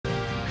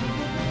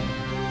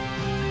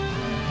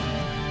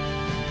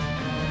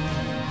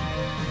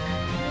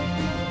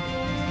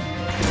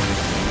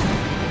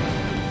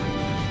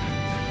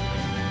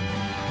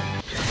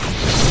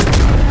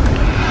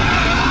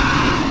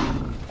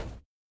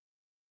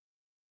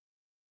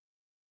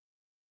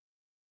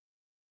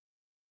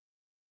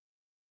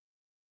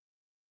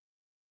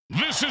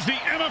This is the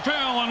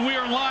MFL, and we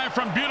are live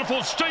from beautiful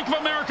Stink of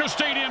America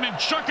Stadium in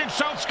Yuck,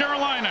 South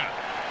Carolina.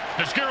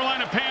 The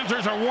Scarolina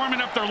Panzers are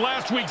warming up their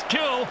last week's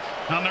kill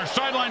on their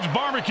sidelines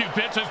barbecue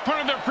pits as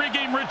part of their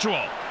pregame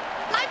ritual.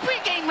 My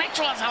pregame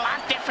ritual is a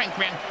lot different,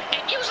 Grim.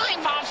 It usually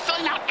involves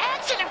filling out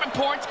accident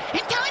reports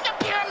and telling the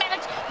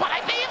paramedics what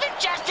I may have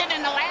ingested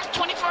in the last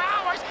 24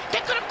 hours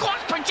that could have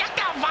caused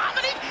projectile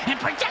vomiting and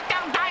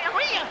projectile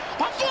diarrhea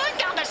while falling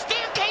down the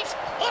staircase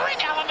or an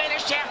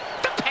elevator shaft,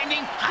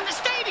 depending on the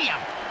stadium.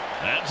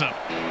 That's up.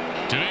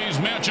 Today's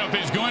matchup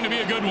is going to be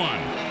a good one.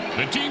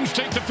 The teams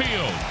take the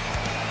field.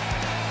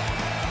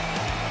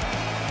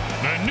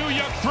 The New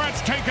Yuck Threats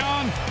take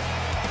on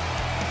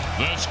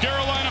the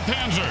Scarolina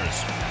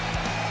Panzers.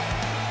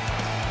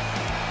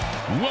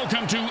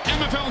 Welcome to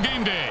MFL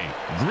Game Day.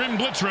 Grim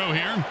Blitzrow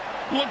here.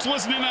 Let's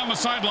listen in on the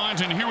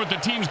sidelines and hear what the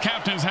team's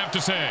captains have to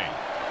say.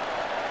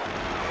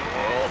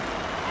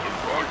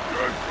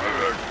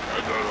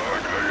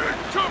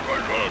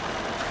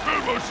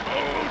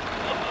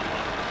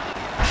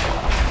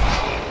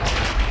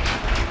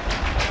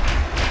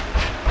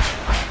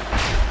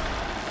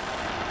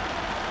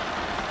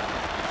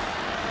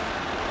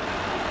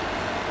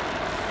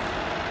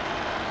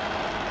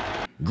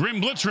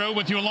 Grim Blitzrow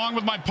with you along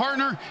with my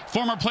partner,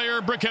 former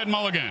player Brickhead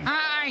Mulligan.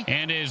 Hi.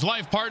 And his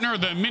life partner,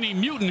 the mini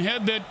mutant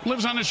head that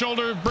lives on his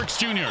shoulder, Bricks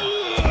Jr.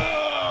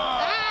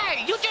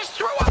 Hey, you just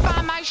threw up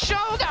on my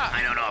shoulder.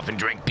 I don't often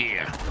drink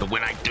beer, but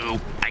when I do,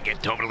 I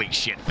get totally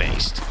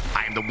shit-faced.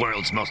 I am the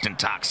world's most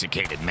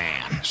intoxicated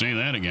man. Say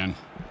that again.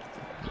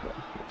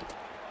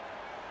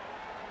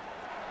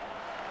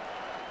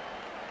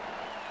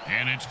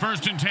 And it's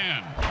 1st and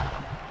 10.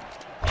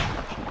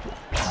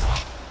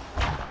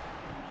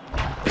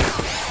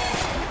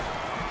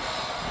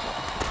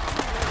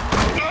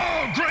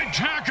 Great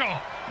tackle.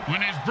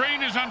 When his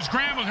brain is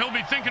unscrambled, he'll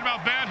be thinking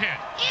about that hit.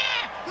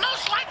 Yeah,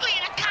 most likely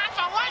in a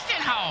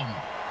convalescent home.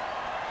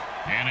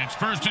 And it's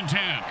 1st and 10.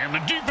 And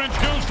the defense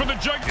goes for the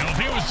jug. If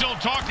he was still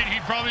talking,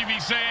 he'd probably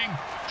be saying,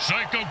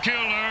 Psycho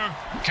Killer,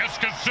 qu'est-ce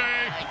que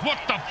c'est? What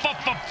the fuck?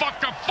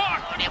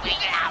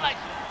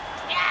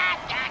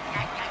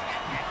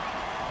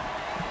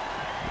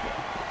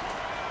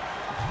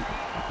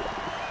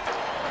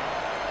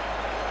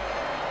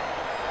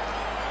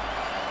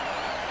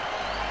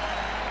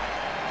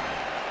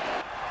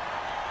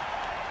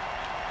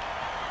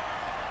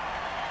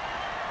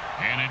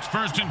 And it's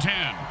 1st and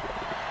 10.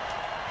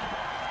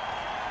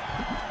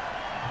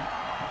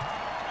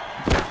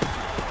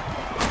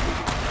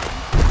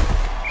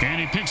 And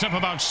he picks up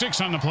about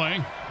 6 on the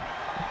play.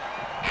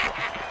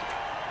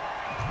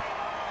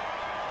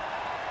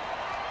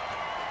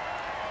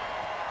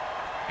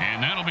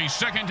 And that'll be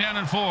 2nd down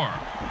and 4.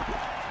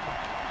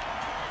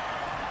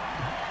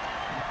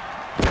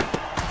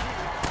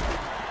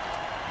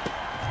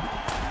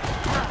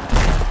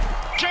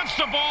 Catch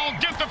the ball,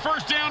 get the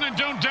 1st down, and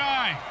don't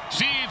die.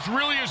 See, it's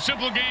really a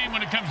simple game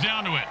when it comes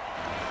down to it.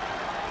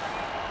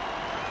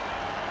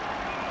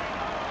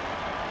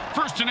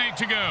 1st and 8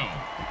 to go.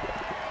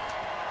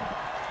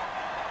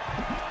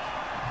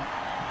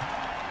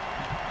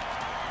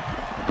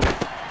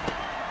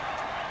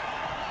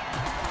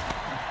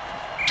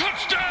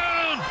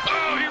 Touchdown!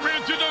 Oh, he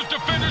ran through those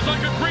defenders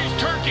like a greased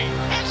turkey.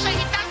 Actually,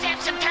 he does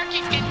have some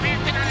turkeys getting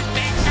drafted on his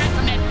backside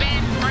from that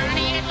bad burn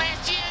he had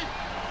last year.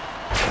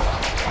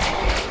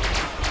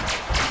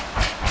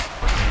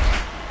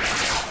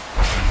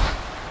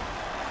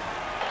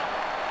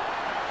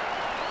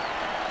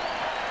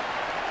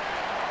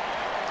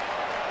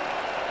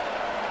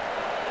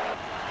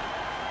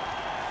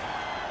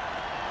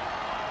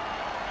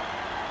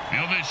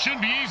 Well, this should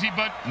be easy,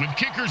 but with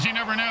kickers, you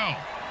never know.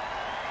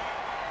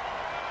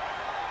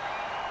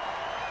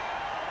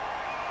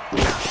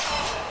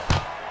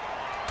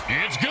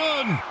 It's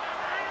good.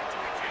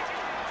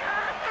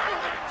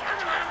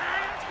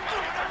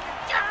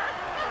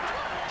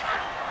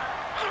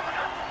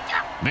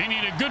 They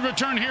need a good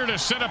return here to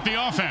set up the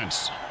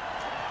offense.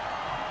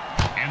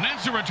 And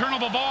that's a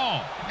returnable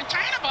ball.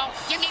 Returnable?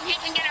 You mean he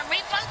can get a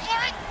refund for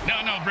it?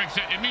 No, Bricks,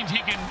 it means he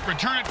can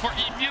return it for...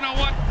 You know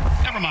what?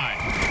 Never mind.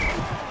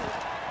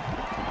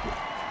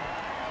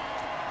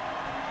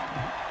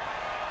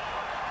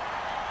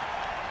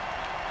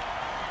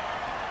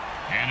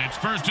 And it's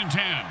 1st and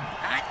 10.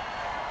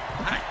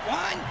 Hot 1,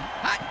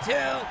 hot 2,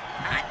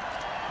 hot.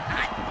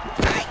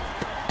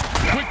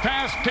 Quick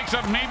pass picks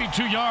up maybe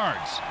 2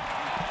 yards.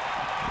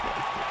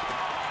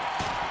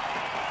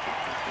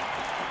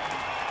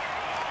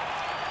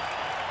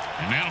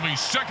 And that'll be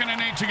 2nd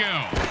and 8 to go.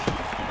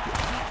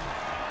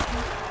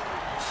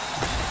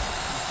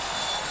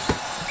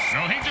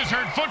 No, he just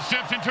heard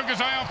footsteps and took his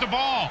eye off the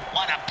ball.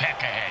 What a peck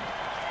ahead.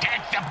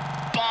 Take the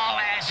ball,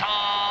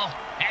 asshole.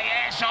 Hey,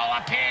 asshole,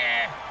 up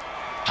here.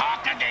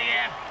 Talking to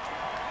you.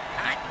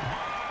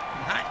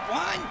 Hot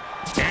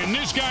 1. And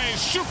this guy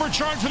is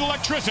supercharged with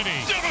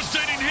electricity.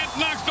 Devastating hit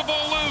knocks the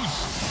ball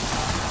loose.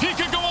 He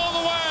could go all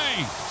the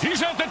way.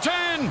 He's at the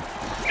 10.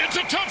 It's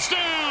a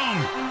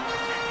touchdown.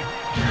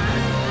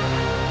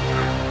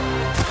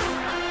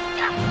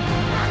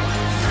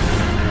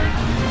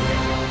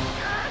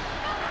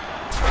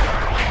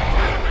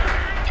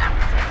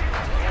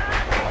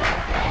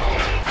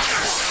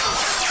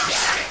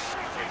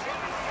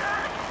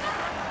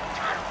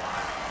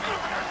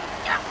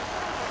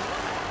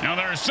 Now,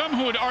 there are some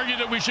who would argue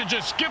that we should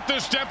just skip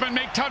this step and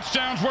make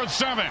touchdowns worth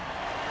 7.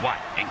 What,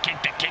 and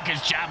kick the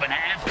kicker's job in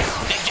half?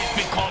 They'd just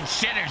be called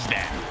sitters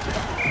then.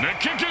 The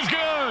kick is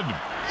good.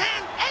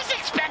 As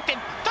expected,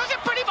 those are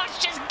pretty much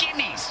just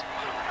gimmies.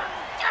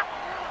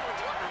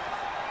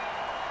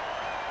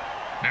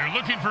 They're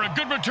looking for a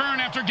good return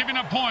after giving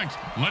up points.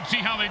 Let's see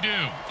how they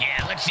do.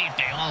 Yeah, let's see if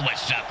they always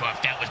suck or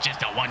if that was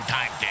just a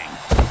one-time thing.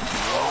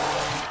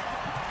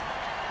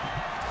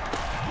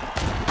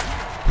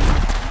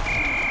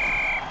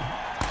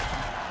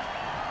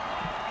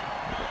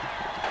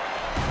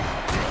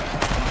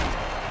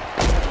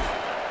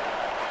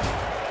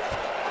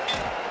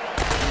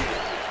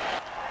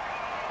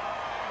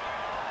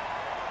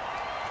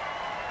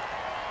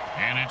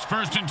 And it's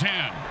 1st and 10.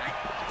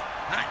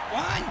 Hot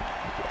one.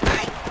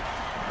 Hot.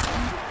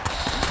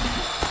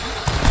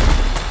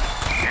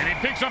 And he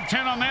picks up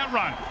 10 on that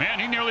run. Man,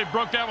 he nearly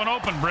broke that one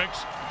open,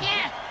 Bricks.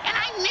 Yeah, and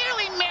I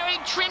nearly married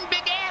Trim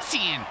Big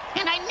Assian.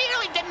 And I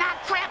nearly did not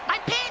crap my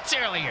pants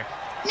earlier.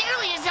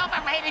 Nearly is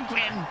overrated,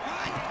 Grim.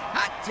 One.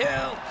 Hot two.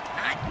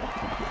 Hot.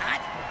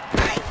 Hot.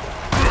 Hot.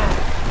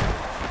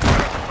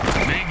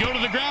 They go to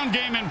the ground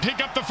game and pick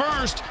up the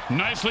first.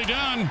 Nicely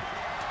done.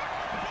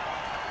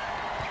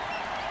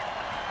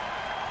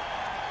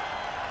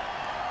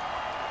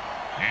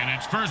 And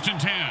it's 1st and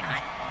 10.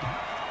 Hot.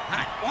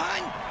 Hot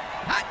one.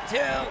 Hot two.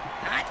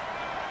 Hot.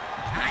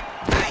 Hot.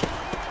 Hot.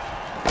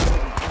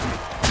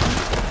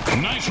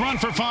 Nice run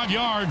for 5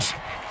 yards.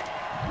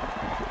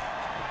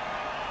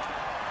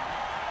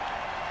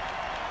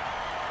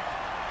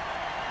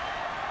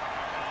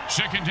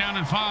 Second down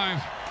and 5.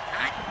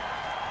 Hot.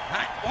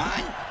 Hot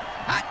one.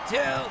 Hot two.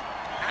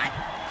 Hot.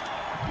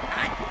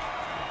 Hot. Hot.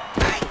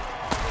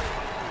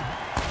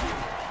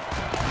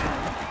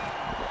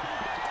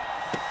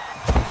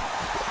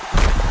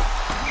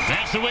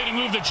 That's the way to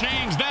move the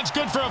chains. That's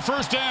good for a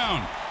 1st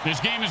down. This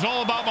game is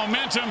all about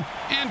momentum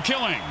and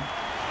killing.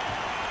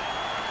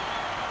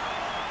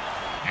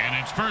 And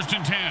it's 1st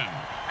and 10.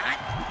 Hot.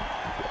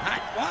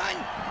 Hot one.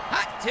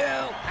 Hot two.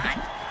 Hot.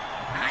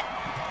 Hot.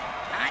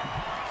 Hot.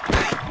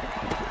 Hot.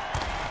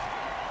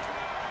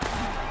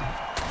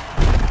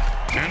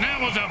 And that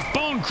was a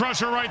bone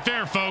crusher right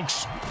there,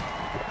 folks.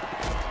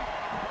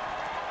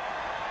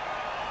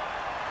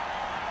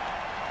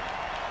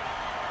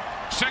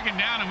 Second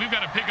down, and we've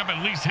got to pick up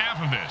at least half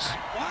of this.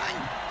 One.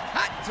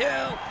 Hot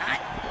two.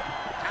 Hot.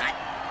 Hot.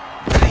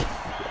 Hot.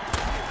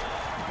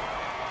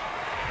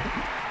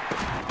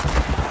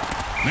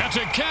 That's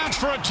a catch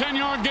for a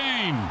 10-yard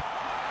gain.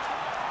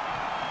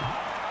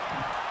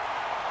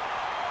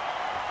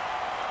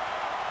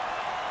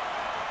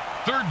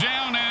 Third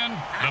down, and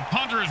the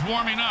punter is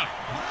warming up.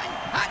 One.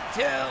 Hot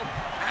two.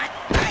 Hot.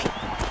 Hot.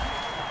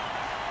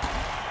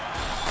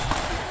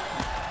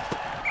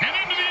 And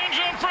into the end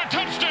zone for a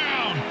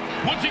touchdown.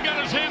 Once he got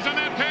his hands on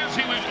that pass,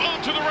 he was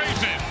off to the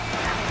races.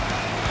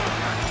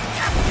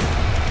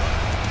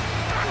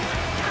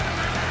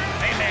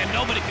 Hey, man,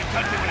 nobody can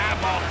touch me with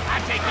eyeball.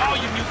 I take all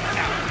you mutants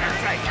out.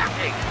 That's right.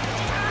 Hey.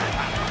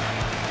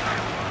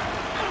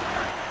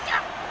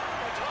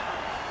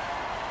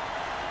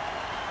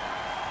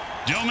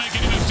 Don't make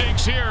any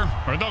mistakes here,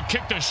 or they'll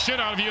kick the shit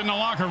out of you in the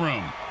locker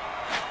room.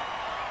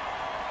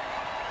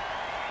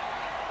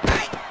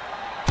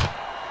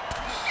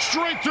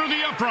 Straight through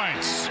the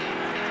uprights.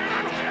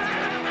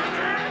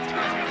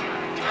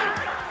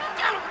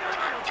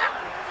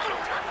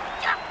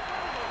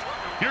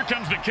 Here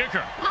comes the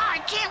kicker. Oh, I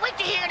can't wait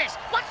to hear this.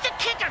 What's the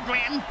kicker,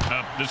 Grim?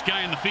 This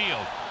guy in the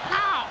field.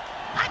 Oh,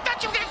 I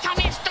thought you were going to tell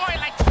me a story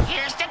like,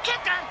 here's the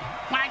kicker.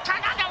 When I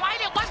turned on the light,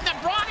 it wasn't a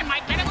broad in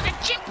my bed, it was a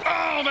chimp.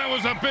 Oh, that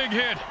was a big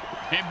hit.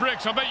 Hey,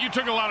 Bricks, I'll bet you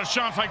took a lot of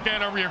shots like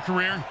that over your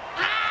career.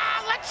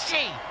 Let's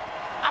see.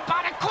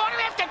 About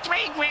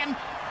 3:15, Grim,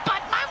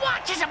 but my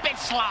watch is a bit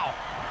slow.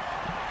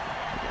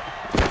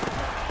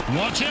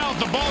 Watch out,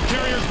 the ball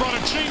carrier's brought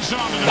a chainsaw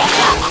to the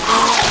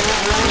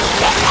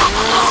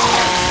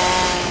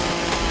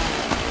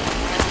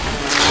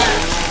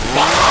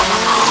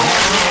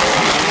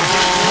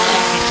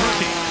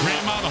turkey.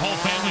 Grandma, the whole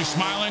family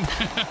smiling.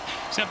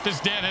 Except this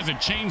dad has a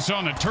chainsaw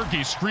and the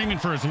turkey screaming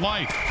for his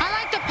life. I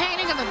like the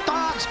painting of the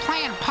dogs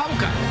playing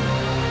poker.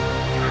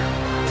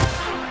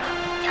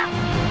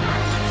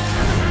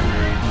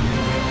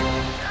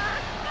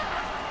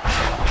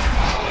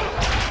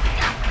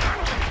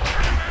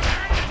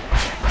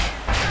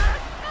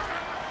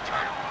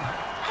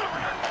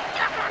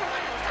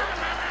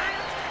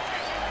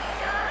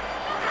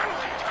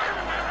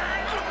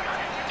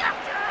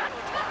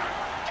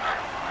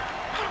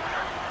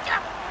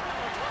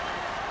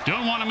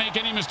 Don't want to make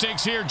any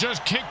mistakes here.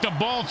 Just kick the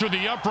ball through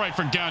the upright,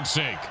 for God's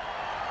sake.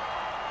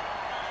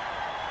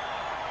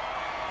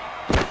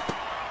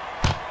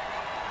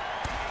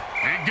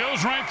 It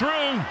goes right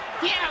through.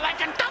 Yeah, like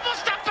a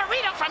double-stuffed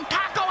burrito from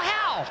Taco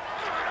Hell.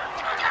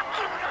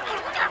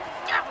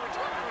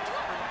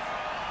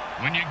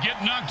 When you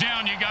get knocked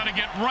down, you got to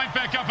get right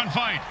back up and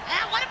fight.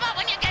 What about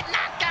when you get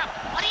knocked up?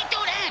 What do you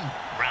do then?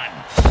 Run.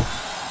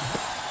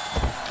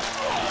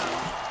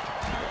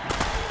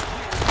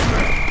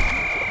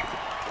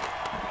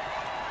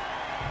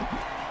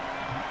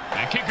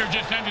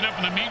 just ended up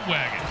in the meat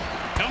wagon.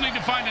 They'll need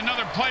to find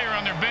another player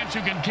on their bench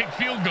who can kick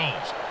field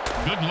goals.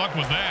 Good luck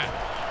with that.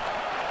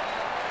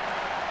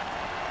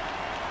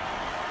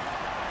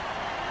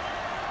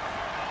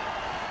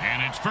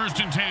 And it's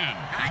 1st and 10.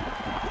 Hot,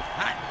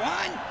 hot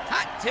 1,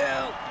 hot 2,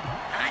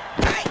 hot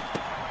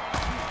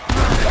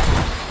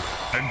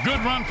 3. A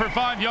good run for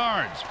 5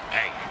 yards.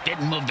 Hey,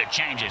 didn't move the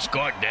change and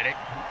scored, did it?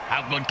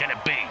 How good can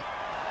it be?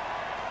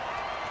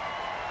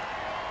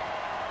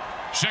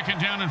 2nd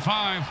down and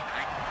 5.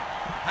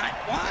 Hot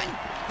 1,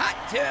 hot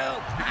 2,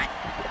 hot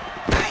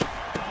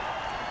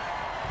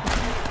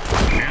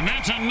 3. And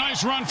that's a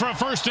nice run for a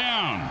 1st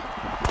down.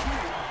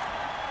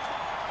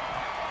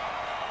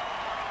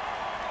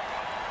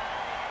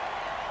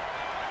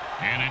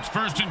 And it's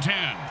 1st and 10.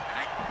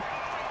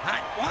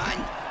 Hot 1,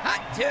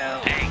 hot 2.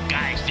 Hey,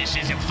 guys, this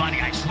isn't funny.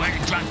 I swear to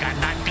drunk, I'm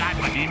not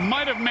Godwin. He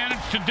might have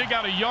managed to dig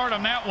out a yard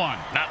on that one.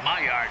 Not my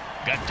yard.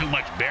 Got too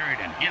much buried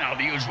in, you know,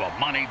 the usual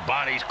money,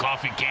 bodies,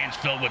 coffee cans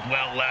filled with,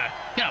 well,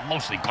 you know,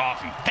 mostly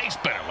coffee.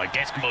 Tastes better, like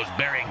Eskimos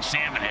burying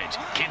salmon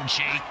heads.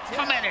 Kimchi.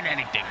 Fermented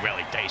anything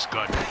really tastes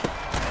good.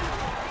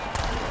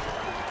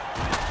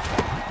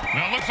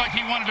 Well, it looks like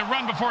he wanted to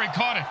run before he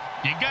caught it.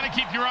 You got to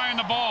keep your eye on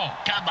the ball.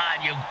 Come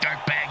on, you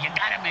dirtbag. You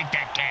got to make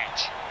that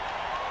catch.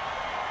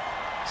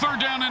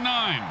 3rd down and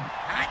 9.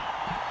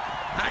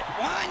 Hot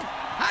 1,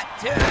 hot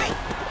 2.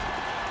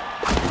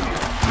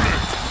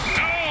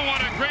 Oh,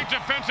 what a great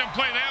defensive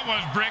play that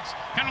was, Bricks.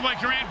 Kind of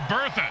like your Aunt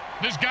Bertha.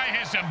 This guy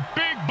has some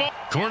big ball.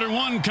 Quarter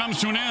 1 comes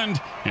to an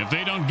end. If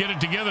they don't get it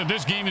together,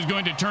 this game is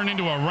going to turn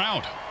into a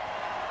rout.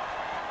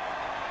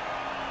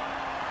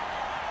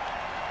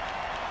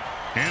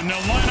 And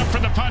they'll line up for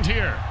the punt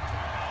here.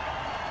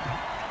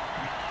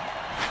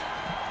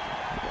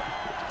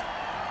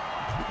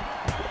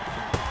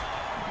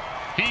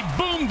 He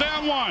boomed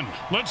that one.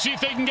 Let's see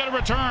if they can get a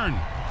return.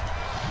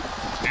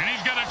 And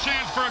he's got a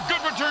chance for a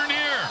good return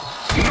here.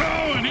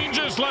 No, and he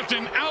just left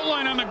an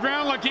outline on the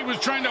ground like he was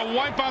trying to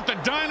wipe out the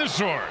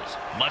dinosaurs.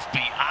 Must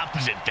be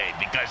opposite day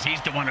because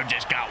he's the one who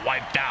just got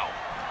wiped out.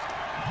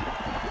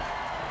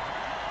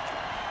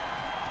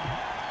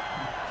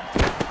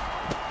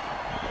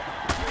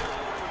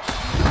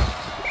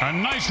 A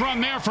nice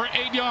run there for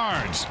 8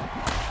 yards.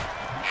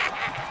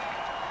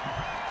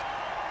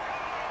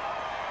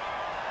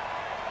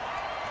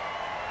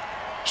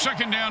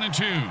 Second down and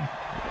 2.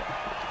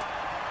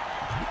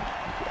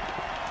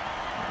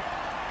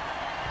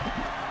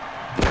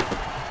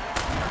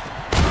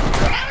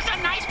 That was a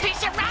nice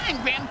piece of running,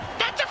 Grim.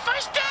 That's a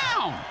 1st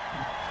down.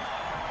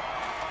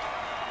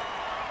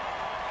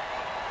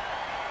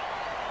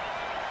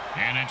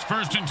 And it's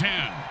 1st and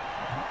 10.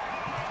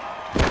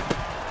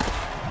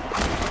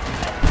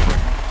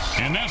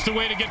 And that's the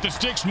way to get the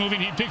sticks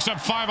moving. He picks up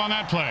 5 on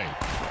that play.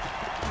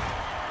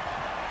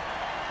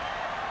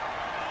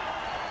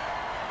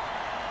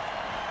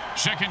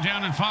 Second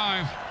down and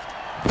 5.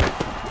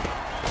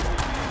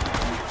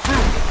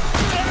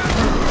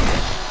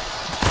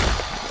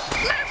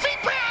 Murphy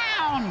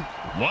Brown.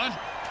 What?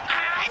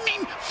 I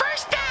mean,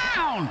 1st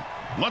down.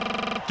 What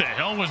the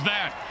hell was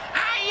that?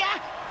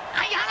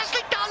 I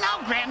honestly don't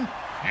know, Grim.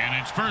 And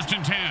it's 1st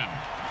and 10.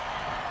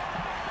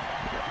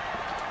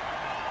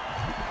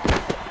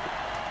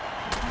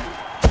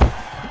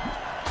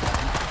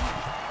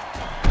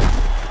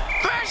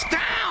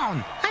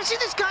 I've seen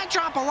this guy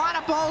drop a lot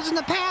of balls in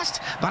the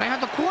past, but I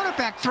heard the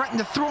quarterback threaten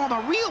to throw him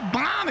a real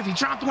bomb if he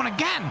dropped one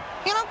again.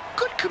 You know,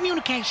 good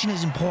communication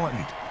is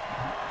important.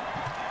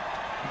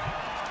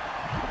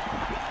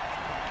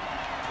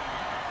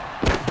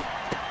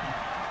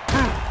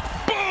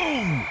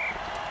 Boom!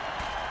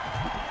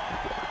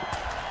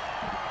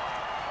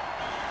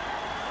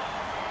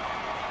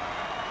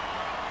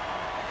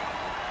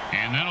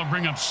 And that'll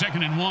bring up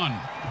 2nd and 1.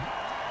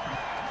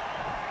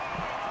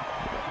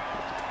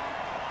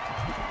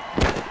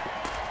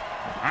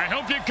 I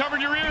hope you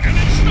covered your ears. And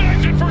he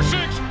snags it for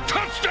 6.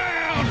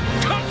 Touchdown!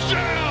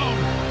 Touchdown!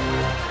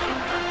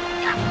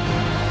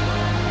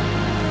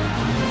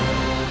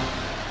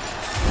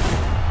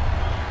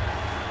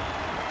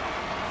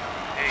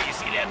 Hey, you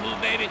see that move,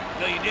 baby?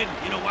 No, you didn't.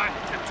 You know why?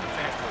 I'm too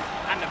fast for you.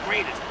 I'm the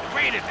greatest. The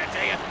greatest, I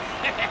tell you.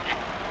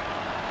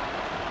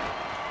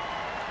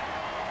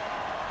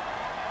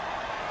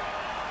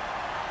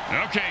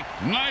 Okay,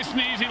 nice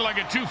and easy like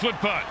a 2-foot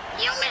putt.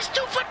 You miss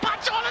 2-foot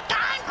putts all the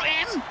time,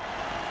 Grim.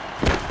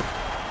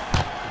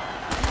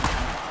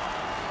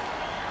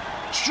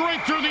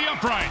 Straight through the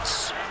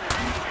uprights.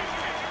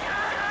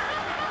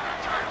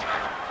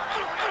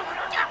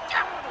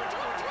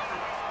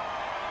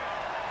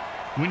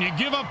 When you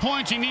give up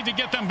points, you need to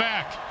get them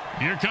back.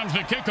 Here comes the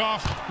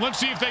kickoff. Let's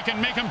see if they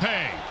can make them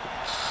pay.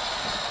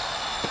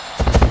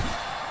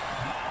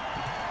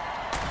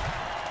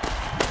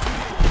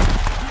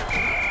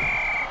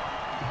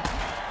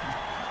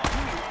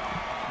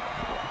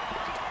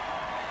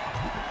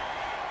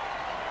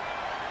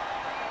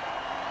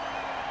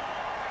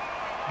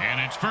 And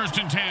it's 1st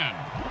and 10.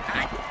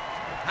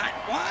 Hot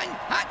 1,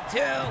 hot 2,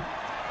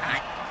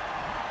 hot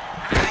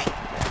 3.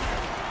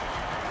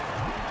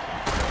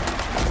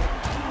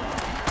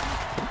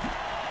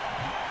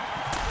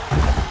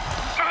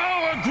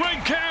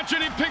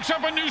 picks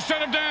up a new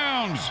set of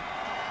downs.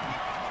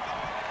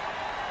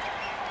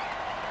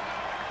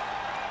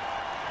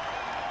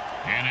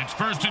 And it's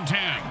 1st and 10.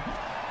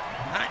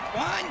 Hot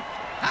 1,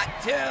 hot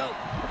 2,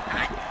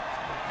 hot.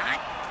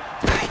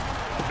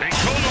 They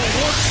call it a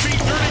warp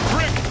speed dirty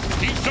trick.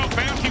 He's so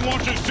fast he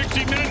watches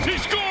 60 minutes. He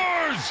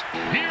scores!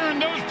 Here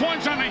in those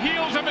points on the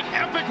heels of an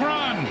epic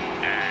run.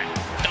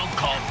 Don't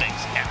call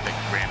things epic,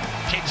 Grim.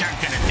 Kids aren't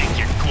going to think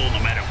you're cool no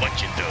matter what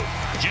you do.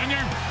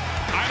 Junior,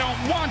 I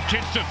don't want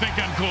kids to think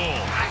I'm cool.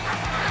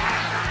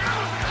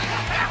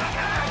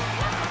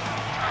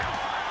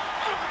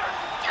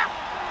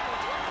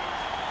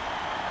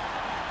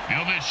 You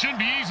know, this should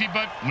be easy,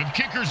 but with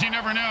kickers, you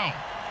never know.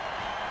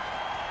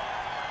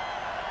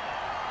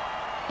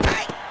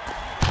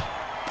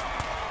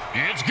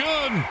 It's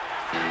good.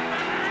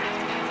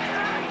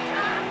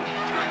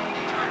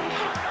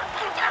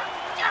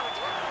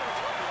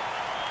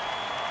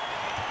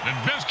 The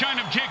best kind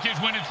of kick is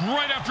when it's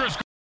right after a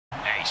score.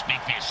 Hey,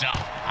 speak for yourself.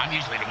 I'm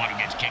usually the one who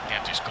gets kicked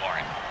after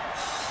scoring.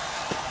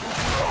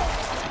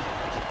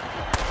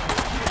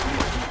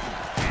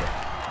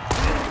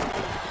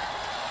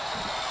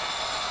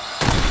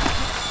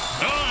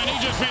 Oh, and he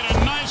just made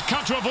a nice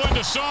cut to avoid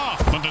the saw.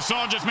 But the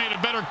saw just made a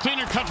better,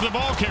 cleaner cut to the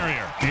ball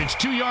carrier. It's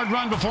 2-yard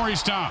run before he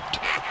stopped.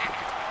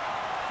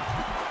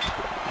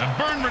 The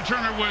burn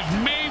returner was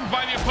maimed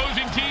by the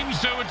opposing team,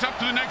 so it's up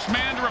to the next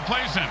man to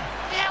replace him.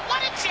 Yeah,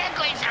 what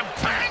exactly is a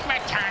burn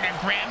returner,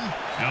 Grim?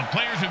 Now,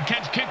 players who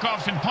catch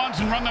kickoffs and punts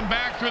and run them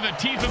back through the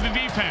teeth of the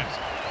defense.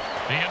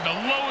 They have the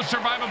lowest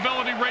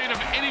survivability rate of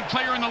any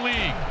player in the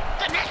league.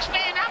 The next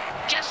man up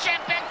just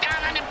sat back down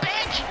on the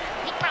bench.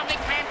 He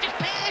probably cramped his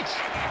pants.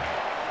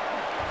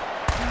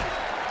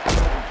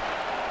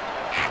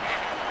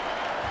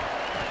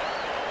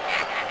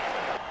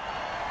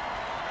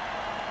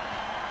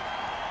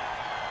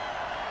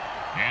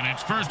 And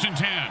it's 1st and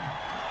 10.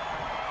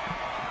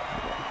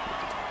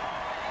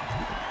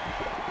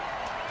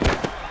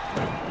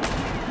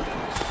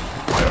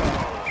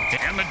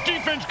 And the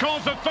defense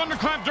calls the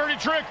thunderclap dirty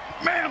trick.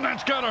 Man,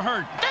 that's gotta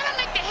hurt. That'll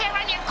make the hair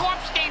on your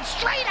corpse stand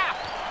straight up.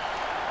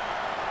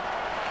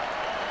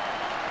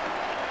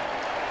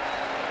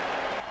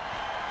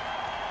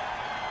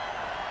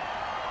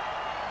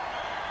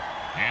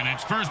 And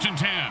it's 1st and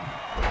 10.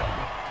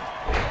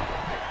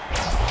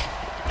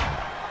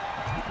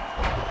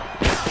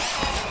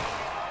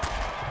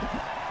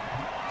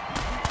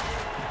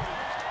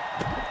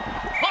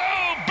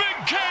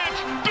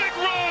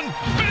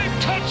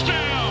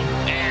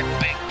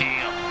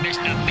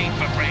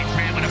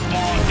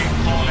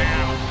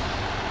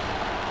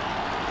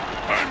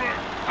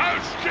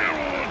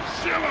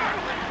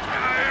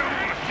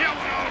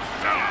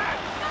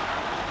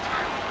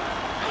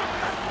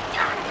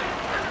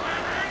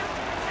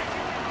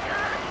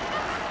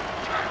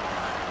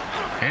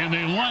 And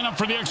they line up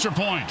for the extra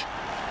point.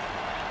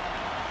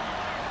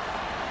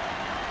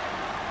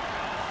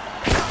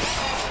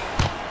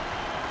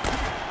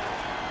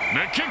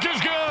 The kick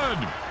is good.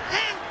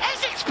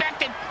 As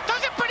expected,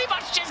 those are pretty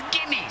much just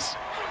gimmies.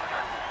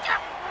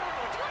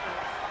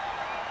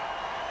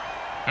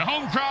 The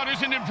home crowd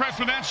isn't impressed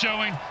with that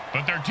showing,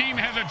 but their team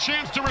has a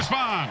chance to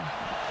respond.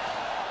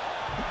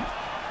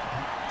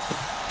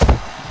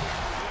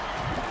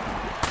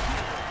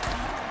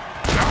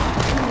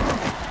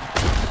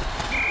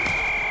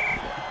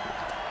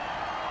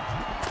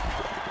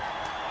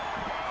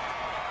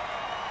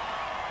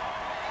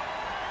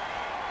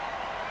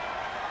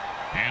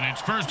 And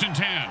it's 1st and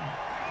 10.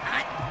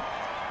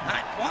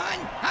 Hot 1,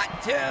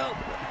 hot 2,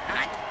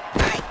 hot.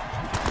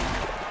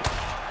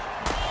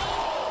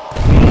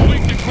 All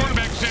week the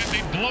quarterback said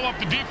they'd blow up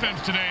the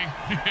defense today.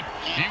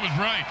 He was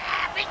right.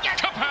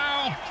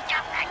 Kapow!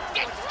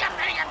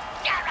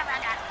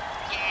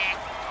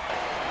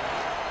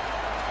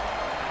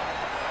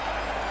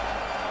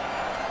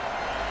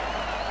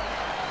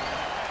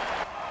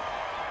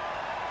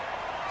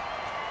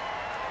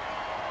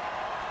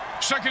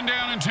 Second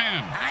down and 10.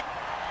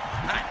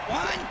 Hot 1,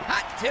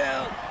 hot 2,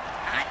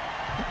 hot.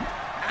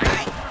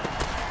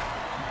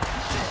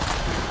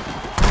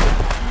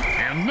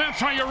 And that's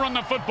how you run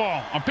the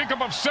football. A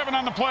pickup of 7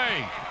 on the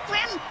play.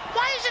 Grim,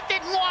 why is it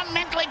that more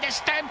mentally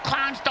disturbed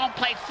clowns don't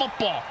play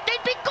football?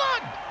 They'd be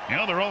good. You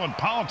know, they're all in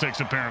politics,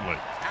 apparently.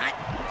 Hot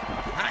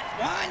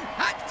 1,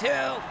 hot 2,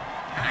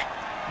 hot.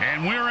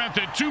 And we're at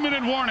the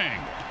 2-minute warning.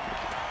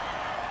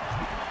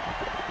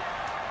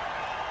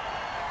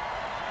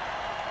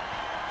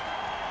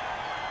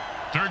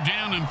 Third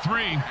down and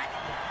 3.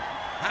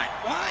 Hot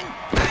 1,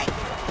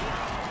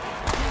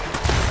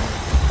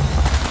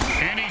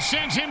 And he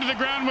sends him to the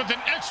ground with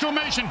an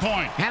exclamation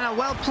point. And a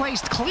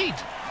well-placed cleat.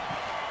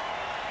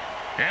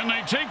 And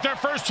they take their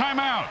first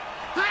timeout.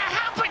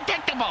 How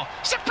predictable.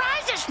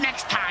 Surprise us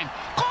next time.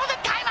 Call the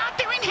timeout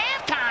during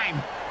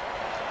halftime.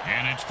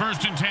 And it's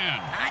 1st and 10.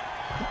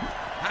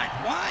 hot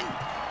 1,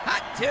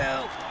 hot 2,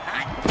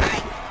 hot.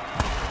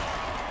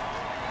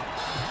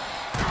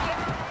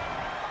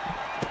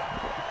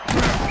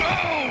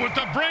 Oh, with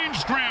the brain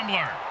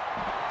scrambler.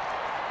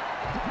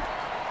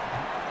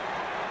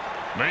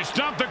 They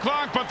stopped the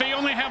clock, but they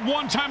only have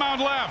one timeout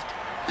left.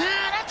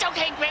 That's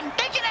okay, Grim.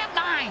 They can have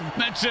 9.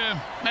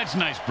 That's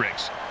nice,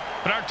 Bricks.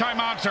 But our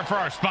timeouts are for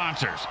our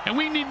sponsors, and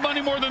we need money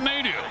more than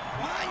they do. 1,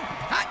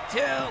 hot 2,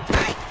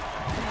 hot.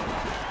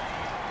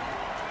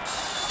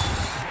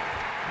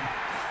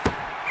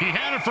 He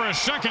had it for a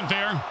second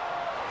there.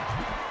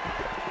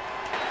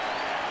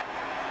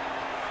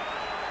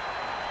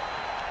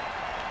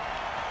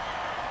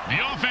 The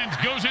offense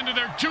goes into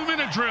their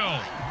 2-minute drill.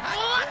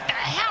 What the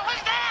hell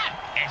is that?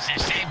 It's the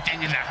same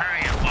thing as a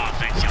hurry-up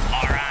offense, you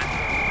moron.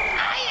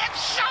 I am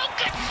so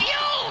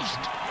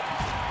confused.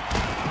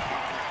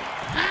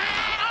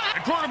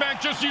 The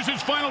quarterback just used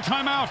his final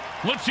timeout.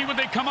 Let's see what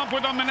they come up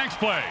with on the next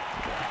play.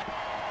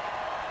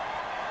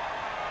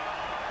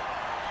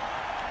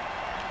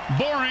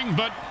 Boring,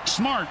 but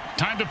smart.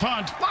 Time to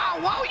punt.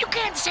 Whoa, you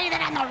can't say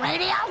that on the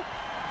radio.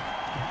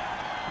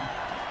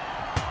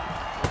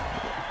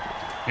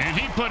 And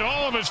he put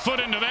all of his foot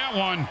into that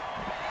one.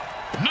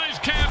 Nice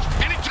catch,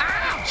 and it's...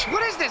 Ouch!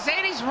 What is this,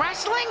 80s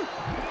wrestling?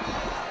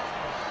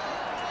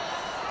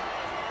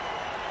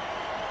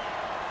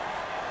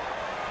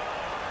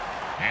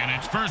 And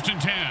it's 1st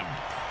and 10.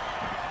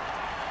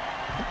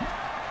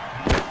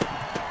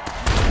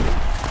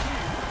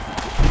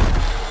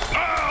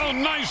 Oh,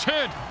 nice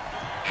hit.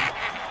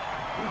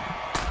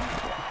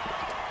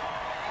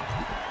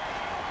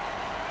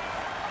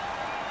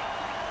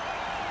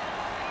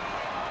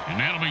 And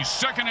that'll be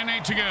 2nd and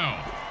 8 to go.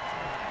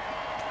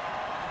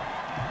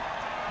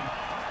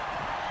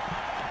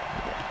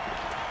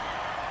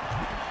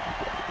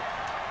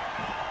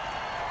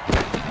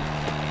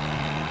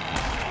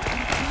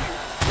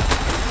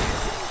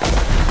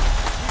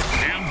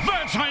 And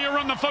that's how you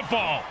run the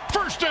football.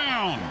 1st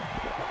down.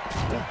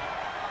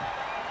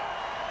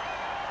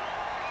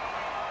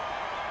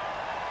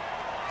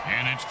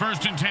 And it's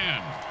 1st and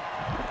 10.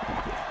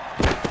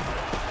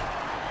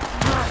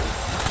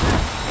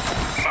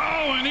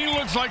 Oh, and he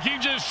looks like he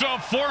just saw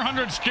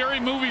 400 scary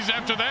movies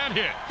after that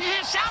hit.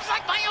 Yeah, sounds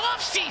like my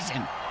off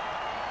season.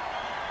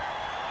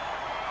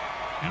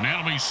 And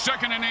that'll be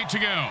 2nd and 8 to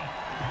go.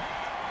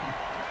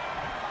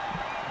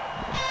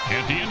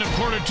 At the end of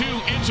quarter 2,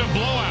 it's a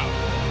blowout.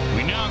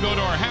 We now go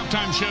to our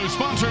halftime show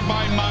sponsored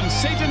by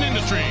Monsatan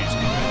Industries,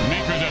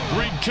 makers of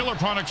great killer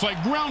products like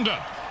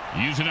Roundup.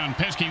 Use it on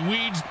pesky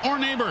weeds or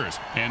neighbors,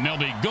 and they'll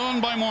be gone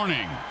by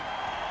morning.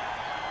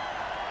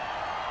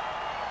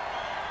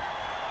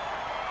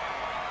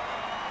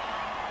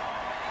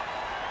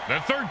 The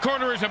 3rd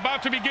quarter is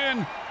about to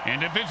begin,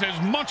 and if it's as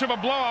much of a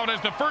blowout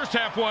as the first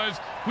half was,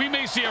 we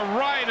may see a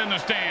riot in the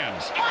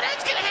stands. Oh,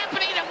 that's going to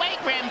happen either way,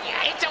 Grim.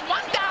 It's a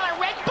 $1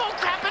 Red Bull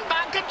crap and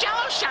vodka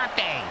Jello shot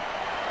day.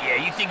 Yeah,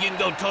 you think you can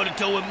go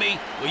toe-to-toe with me?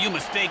 Well, you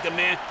mistaken,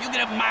 man. You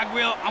get up in my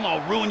grill, I'm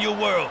gonna ruin your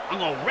world. I'm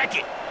gonna wreck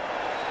it.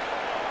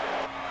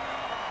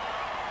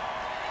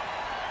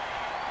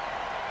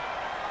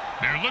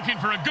 They're looking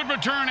for a good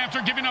return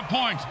after giving up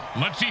points.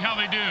 Let's see how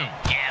they do.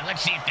 Yeah,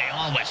 let's see if they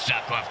always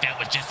suck or if that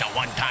was just a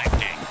one-time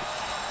thing.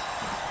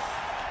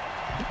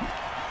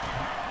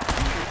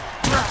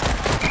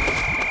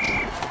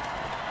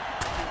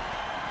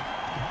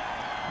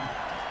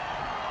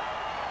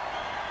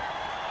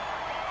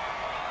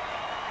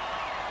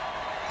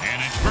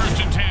 And it's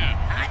 1st and 10.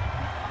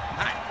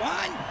 Hot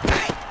 1,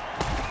 hot.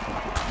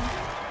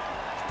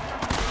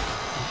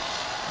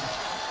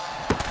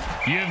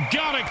 You've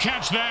got to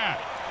catch that.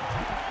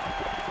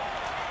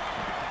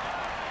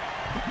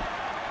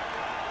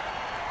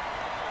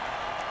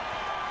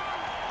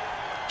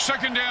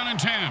 Second down and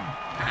 10.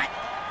 Hot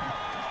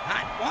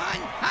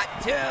 1, hot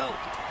 2,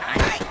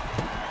 hot.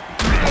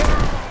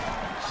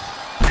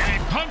 And he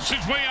punched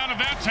his way out of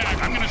that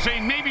tag. I'm going to say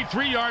maybe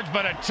 3 yards,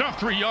 but a tough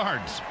 3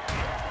 yards.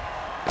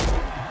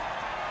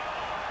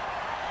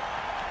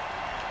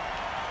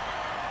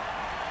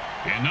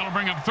 And that'll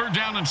bring up 3rd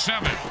down and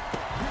 7.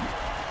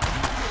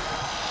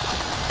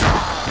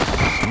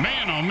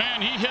 Man, oh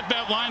man, he hit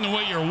that line the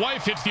way your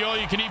wife hits the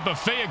all-you-can-eat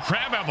buffet at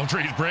crabapple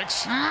trees,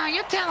 Bricks.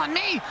 You're telling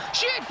me.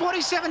 She ate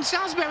 47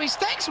 Salisbury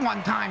steaks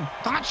one time.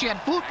 Thought she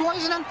had food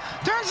poisoning.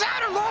 Turns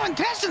out her lower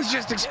intestines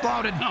just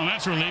exploded. No,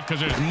 that's relief, because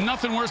there's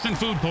nothing worse than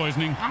food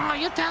poisoning. Oh,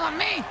 you're telling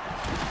me.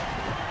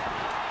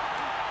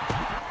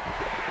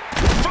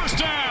 1st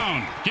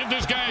down. Give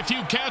this guy a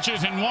few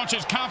catches and watch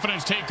his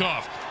confidence take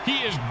off.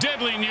 He is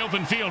deadly in the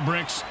open field,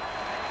 Bricks.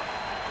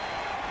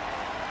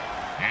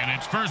 And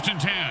it's 1st and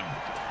 10.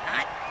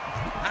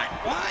 Hot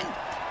 1,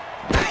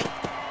 hot.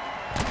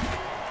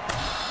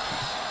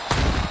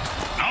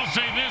 I'll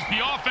say this,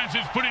 the offense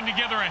is putting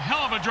together a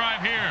hell of a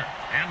drive here.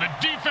 And the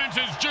defense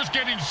is just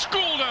getting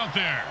schooled out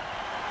there.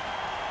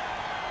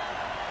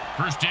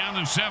 1st down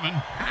and 7.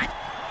 Hot.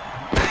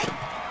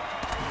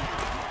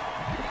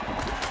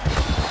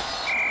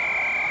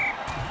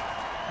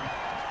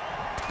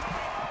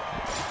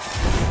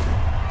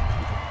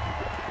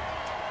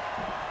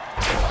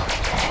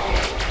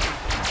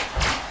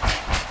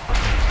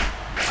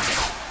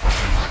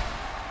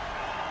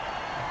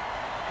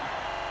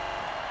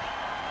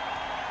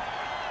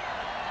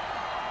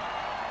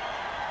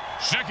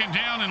 Second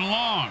down and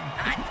long.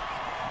 Hot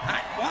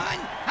one,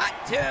 hot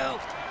two,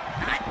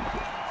 hot.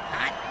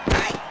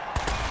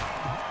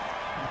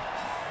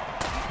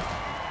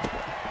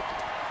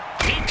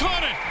 He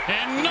caught it,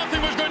 and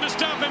nothing was going to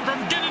stop him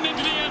from getting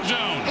into the end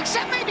zone.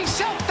 Except maybe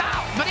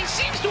self-doubt, but he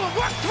seems to have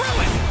worked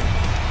through it.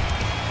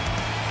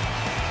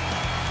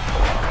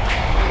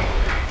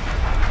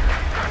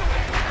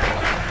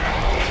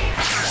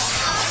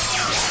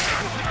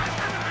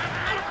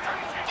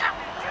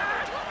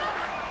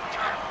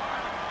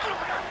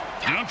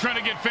 Don't try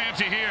to get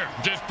fancy here.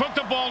 Just put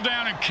the ball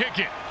down and kick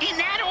it. In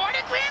that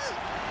order, Grim?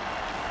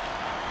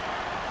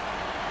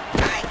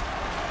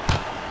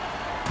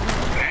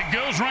 It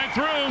goes right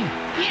through.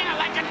 Yeah,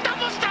 like a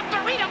double-stuffed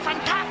burrito from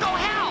Taco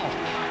Hell.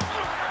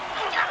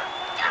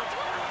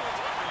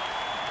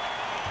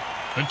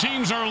 The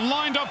teams are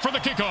lined up for the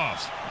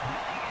kickoff.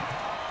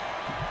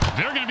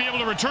 They're going to be able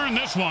to return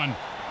this one.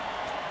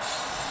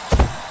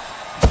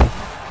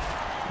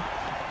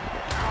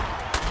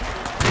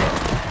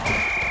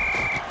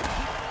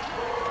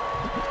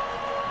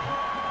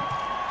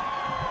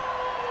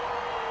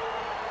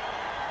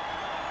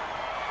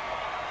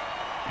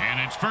 And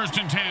it's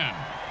 1st and 10.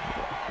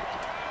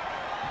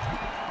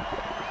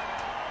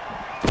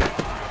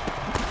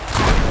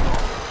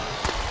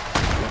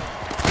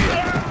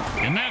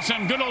 And that's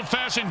some good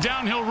old-fashioned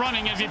downhill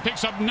running as he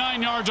picks up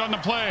 9 yards on the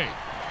play.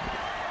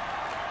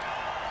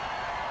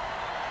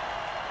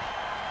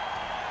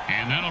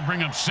 And that'll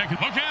bring up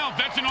 2nd. Look out,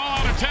 that's an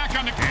all-out attack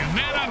on the... And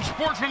that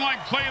unsportsmanlike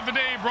play of the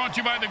day brought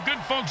to you by the good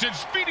folks at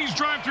Speedy's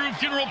Drive-Thru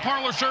Funeral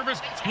Parlor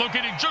Service,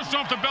 located just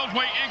off the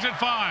Beltway exit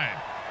 5.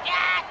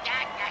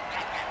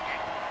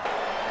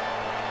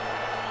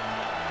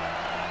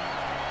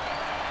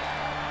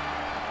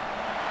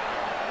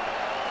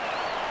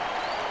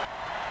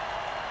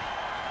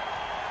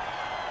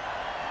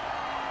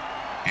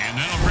 And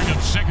that'll bring up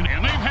 2nd.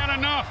 And they've had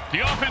enough. The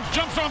offense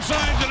jumps on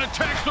sides and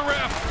attacks the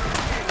ref.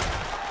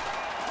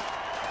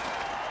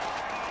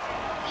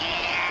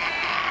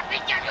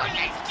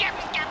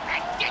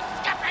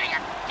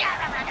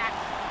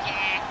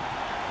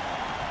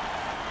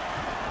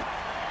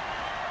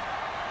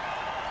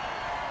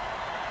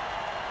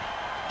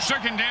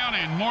 Second down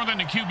and more than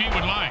the QB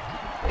would like.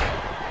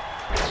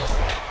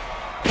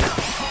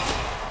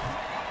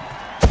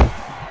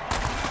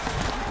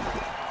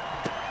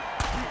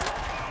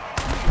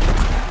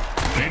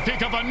 They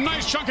pick up a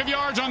nice chunk of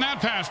yards on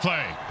that pass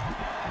play.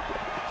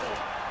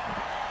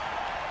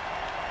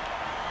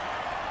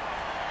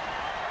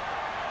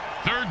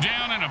 Third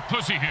down and a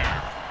pussy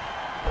here.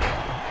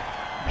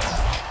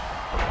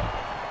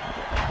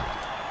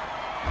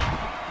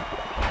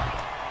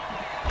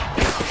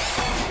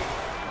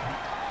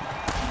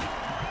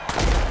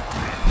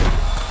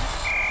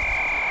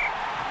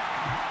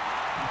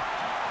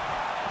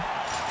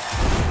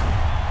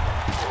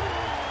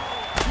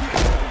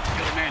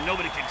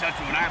 Nobody can touch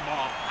you an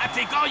eyeball. I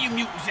take all you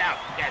mutants out.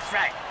 That's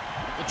right.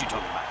 What you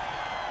talking about?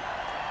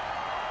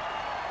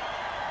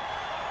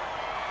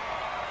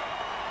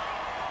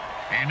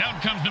 And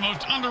out comes the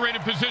most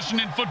underrated position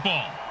in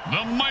football,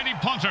 the mighty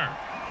punter.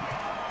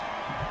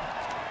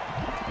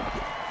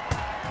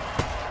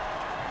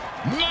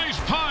 Nice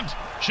punt.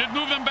 Should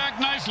move them back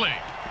nicely.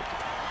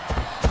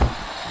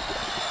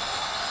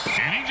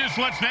 And he just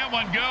lets that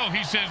one go.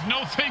 He says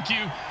no thank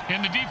you,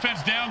 and the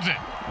defense downs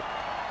it.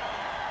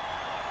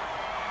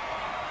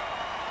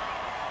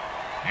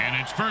 And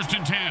it's 1st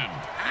and 10.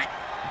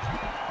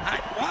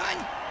 Hot one,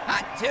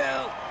 hot two,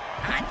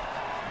 hot.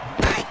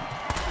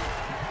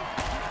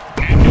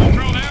 And he'll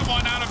throw that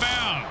one out of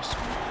bounds.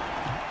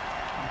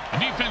 The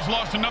defense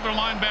lost another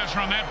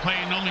linebacker on that play,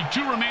 and only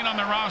 2 remain on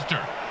their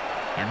roster.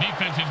 Their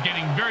defense is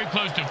getting very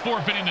close to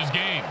forfeiting this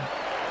game.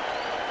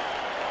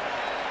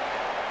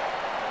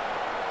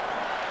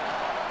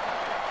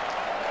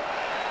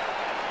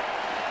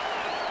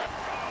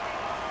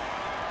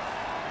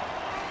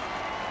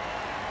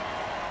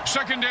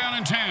 Second down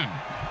and 10.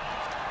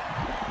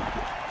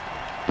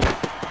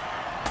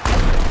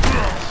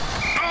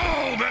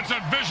 Oh, that's a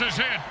vicious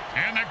hit,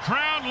 and the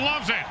crowd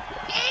loves it.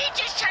 He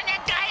just turned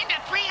that guy into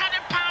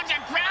 300 pounds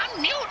of ground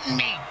mutant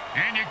meat.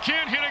 And you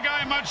can't hit a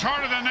guy much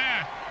harder than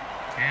that.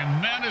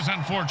 And that is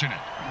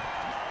unfortunate.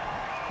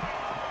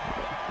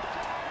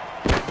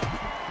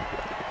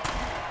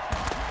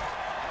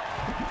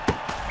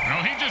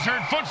 Well, he just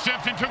heard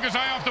footsteps and took his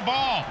eye off the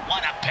ball.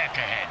 What a peck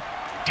ahead.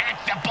 Take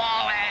the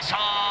ball,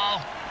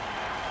 asshole.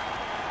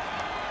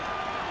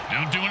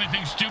 Don't do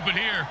anything stupid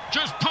here.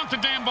 Just punt the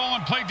damn ball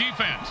and play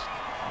defense.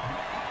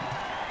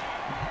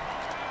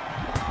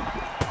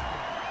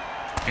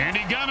 And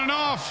he got it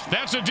off.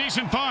 That's a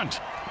decent punt.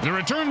 The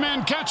return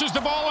man catches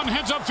the ball and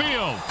heads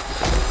upfield.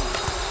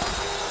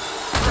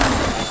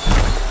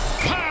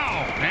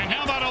 Pow! And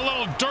how about a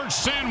little dirt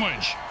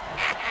sandwich?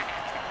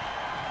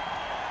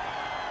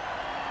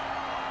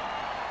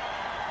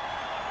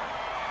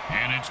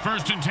 And it's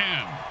 1st and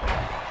 10.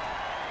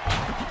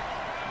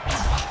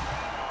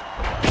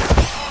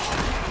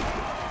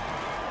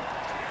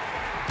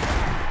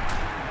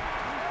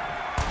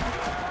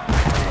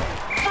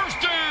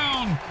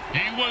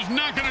 He was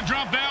not going to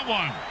drop that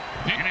one.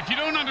 And if you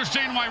don't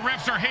understand why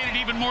refs are hated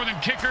even more than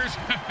kickers,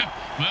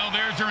 well,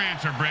 there's your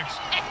answer, Bricks.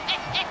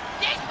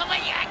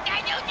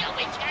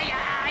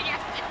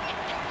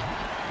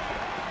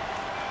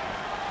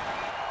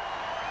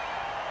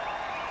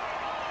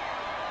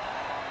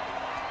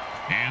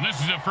 And this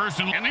is a first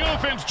and the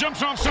offense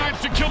jumps off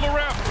sides to kill the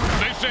ref.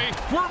 They say,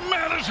 we're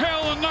mad as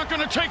hell and not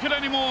going to take it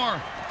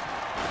anymore.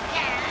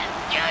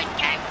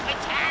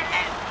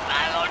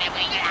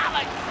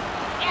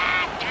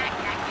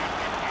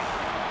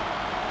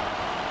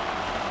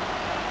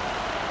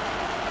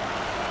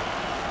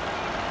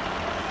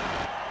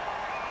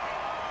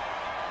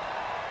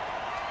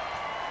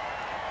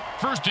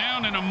 First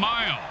down and a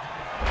mile.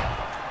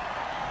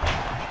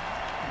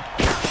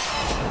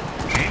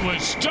 He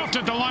was stuffed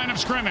at the line of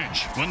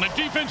scrimmage. When the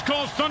defense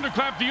calls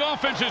thunderclap, the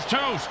offense is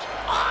toast.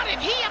 Oh, did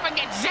he ever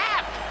get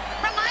zapped?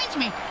 Reminds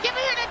me, you ever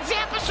hear that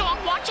Zappa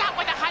song, Watch Out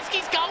Where the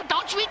Huskies Go?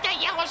 Don't you eat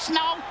that yellow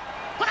snow?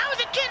 When I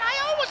was a kid, I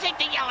always ate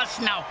the yellow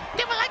snow.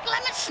 They were like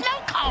lemon snow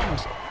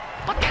cones.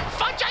 But them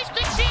fudge ice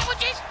cream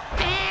sandwiches,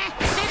 they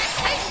didn't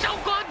taste so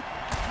good.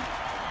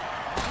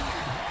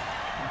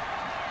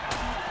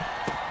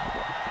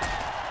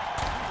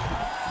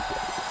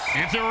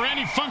 If there were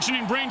any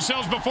functioning brain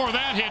cells before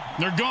that hit,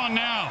 they're gone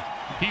now.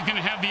 He's going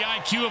to have the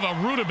IQ of a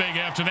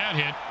rutabaga after that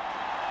hit.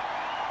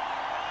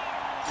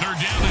 Third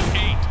down and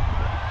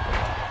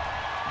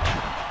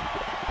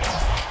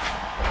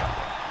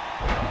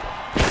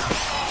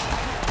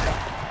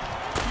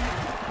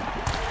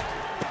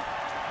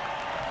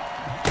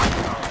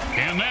 8.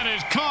 And that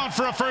is caught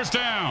for a first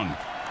down.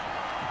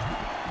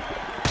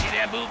 See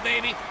that move,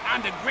 baby?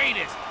 I'm the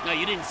greatest. No,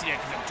 you didn't see that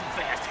because I'm too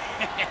fast.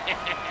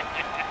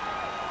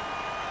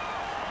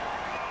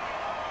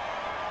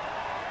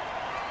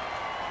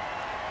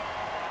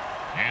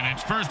 And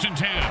it's first and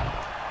 10.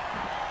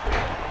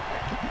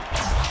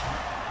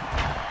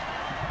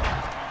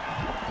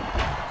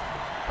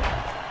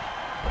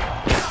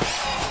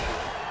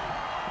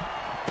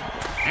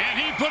 And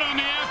he put on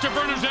the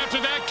afterburners after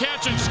that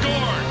catch and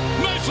scored.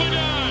 Nicely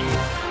done.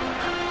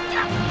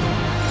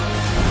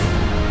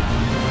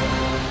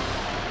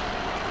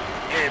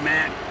 Hey,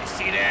 man, you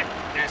see that?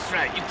 That's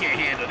right. You can't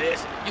handle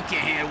this. You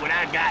can't handle what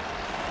I got.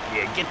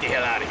 Yeah, get the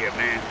hell out of here,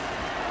 man.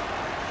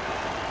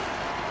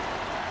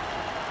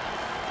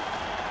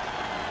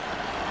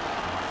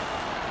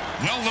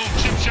 Well, little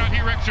chip shot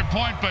here, extra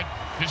point, but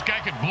this guy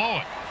could blow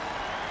it.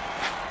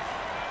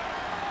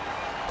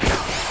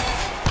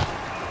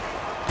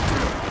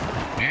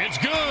 It's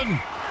good.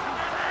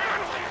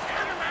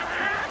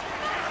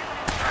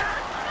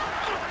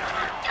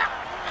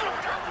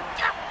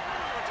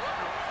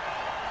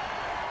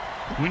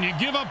 When you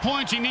give up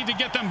points, you need to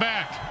get them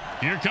back.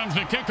 Here comes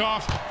the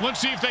kickoff. Let's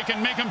see if they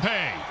can make them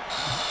pay.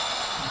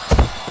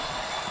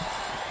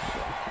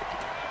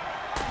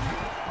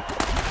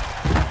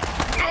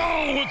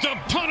 Oh, with the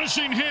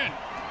punishing hit.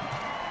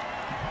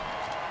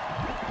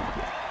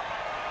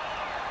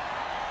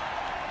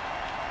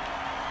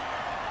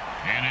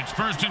 And it's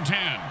first and 10.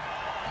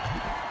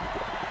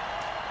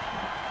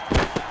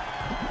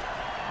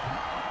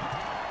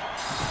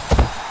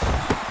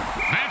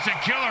 That's a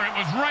killer. It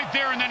was right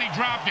there, and then he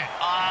dropped it.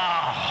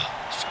 Oh,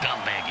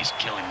 scumbag is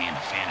killing me in the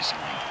fantasy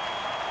league.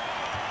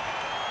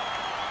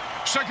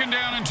 Second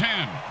down and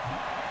 10.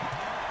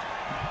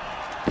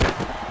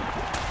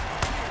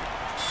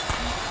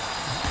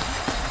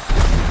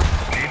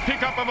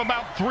 Pickup of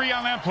about 3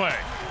 on that play.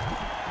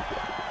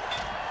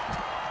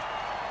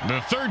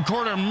 The third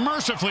quarter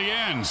mercifully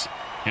ends.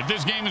 If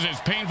this game is as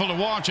painful to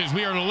watch as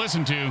we are to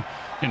listen to,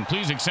 then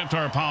please accept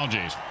our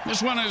apologies.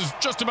 This one is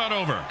just about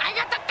over. I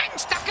got the thing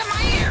stuck in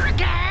my ear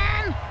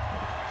again.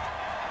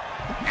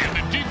 And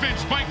the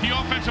defense spiked the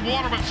offensive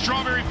water with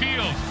Strawberry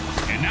Fields.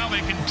 And now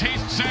they can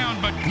taste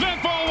sound, but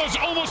that ball was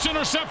almost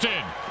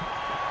intercepted.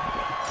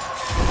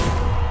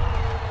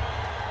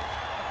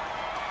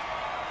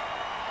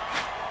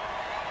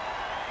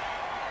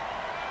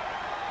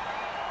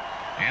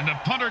 And the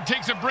punter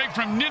takes a break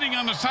from knitting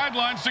on the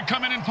sidelines to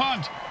come in and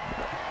punt.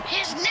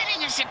 His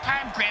knitting is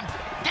superb, Grim.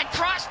 That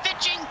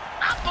cross-stitching,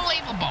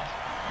 unbelievable.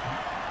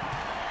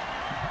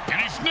 And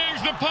he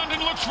snags the punt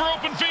and looks for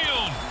open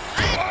field.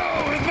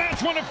 Oh, and that's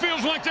what it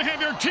feels like to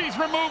have your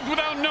teeth removed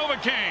without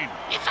Novocaine.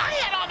 If I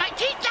had all my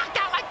teeth knocked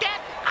out like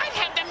that, I'd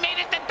have them made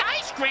at the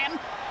dice, Grim.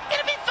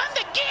 It'd be fun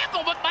to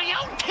gamble with my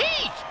own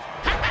teeth.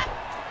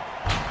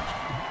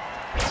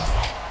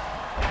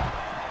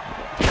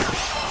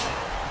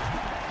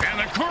 And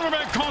the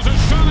quarterback calls a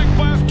sonic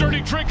blast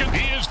dirty trick, and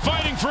he is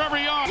fighting for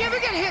every yard. You ever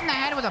get hit in the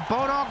head with a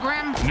bulldog,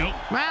 Grim? Nope.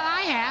 Well,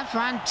 I have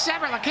on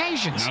several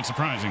occasions. Not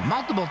surprising.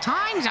 Multiple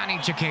times on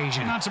each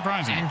occasion. Not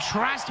surprising. And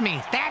trust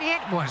me, that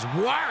hit was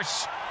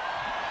worse.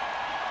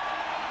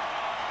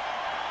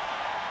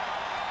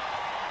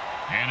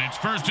 And it's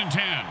first and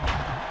 10.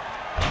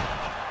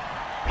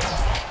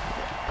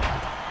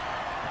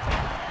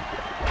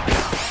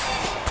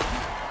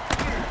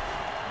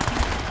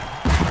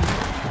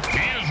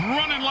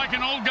 Running like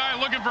an old guy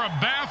looking for a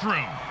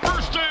bathroom.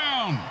 First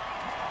down.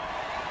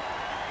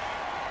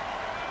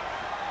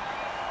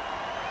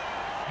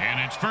 And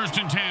it's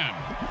 1st and 10.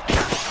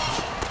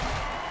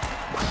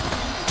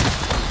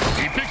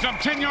 He picks up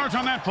 10 yards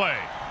on that play.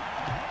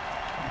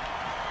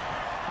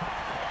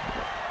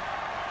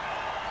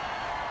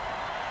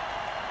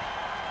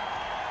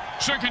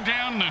 Second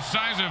down, the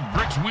size of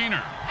Brick's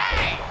wiener.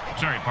 Hey!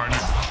 Sorry, partner.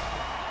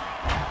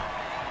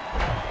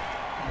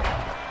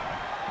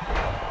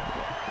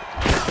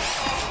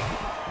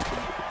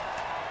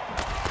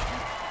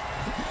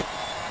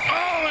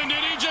 Oh, and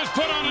did he just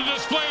put on a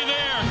display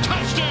there?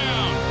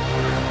 Touchdown!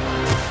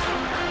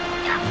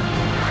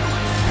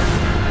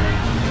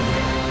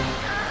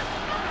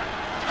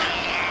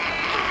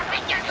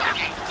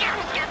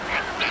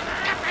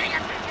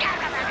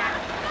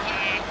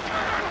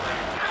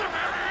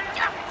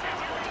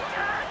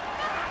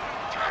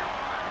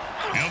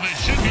 You know, this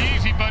should be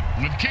easy, but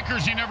with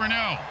kickers, you never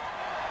know.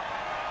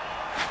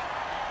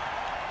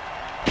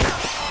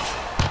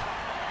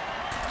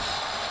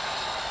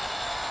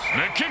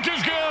 The kick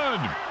is good.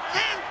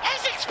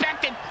 As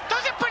expected,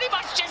 those are pretty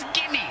much just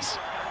gimmies.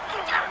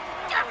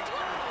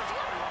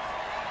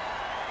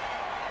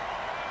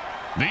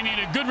 They need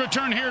a good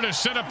return here to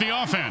set up the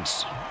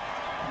offense.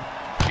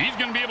 He's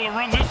going to be able to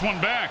run this one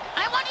back.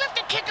 I wonder if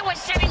the kicker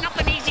was setting up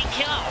an easy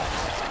kill.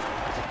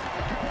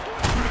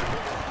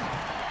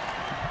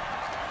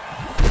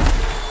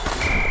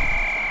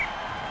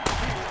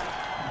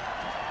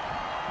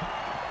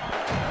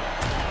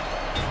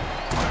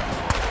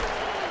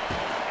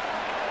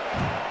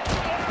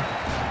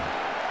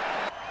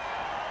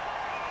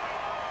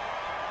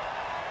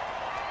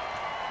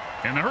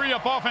 And the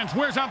hurry-up offense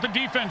wears out the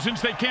defense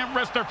since they can't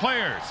rest their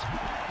players.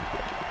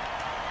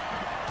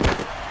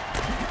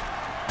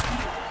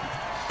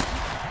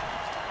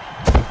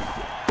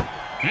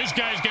 This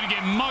guy's going to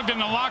get mugged in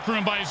the locker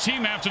room by his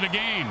team after the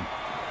game.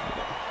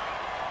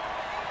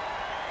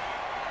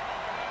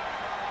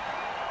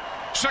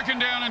 Second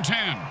down and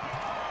 10.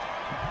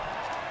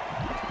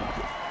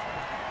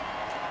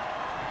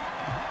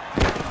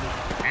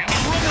 And the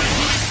runner is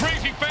moving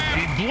crazy fast.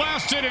 He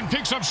blasted and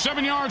picks up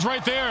 7 yards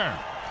right there.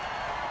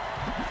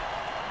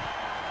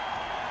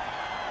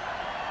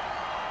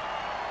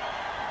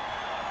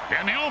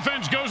 And the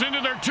offense goes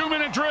into their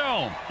 2-minute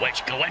drill.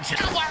 Which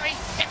coincidence? Don't worry.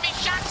 If he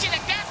shocks you to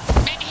death,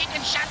 maybe he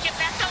can shock you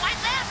back to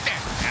life after.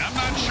 And I'm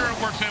not sure it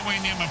works that way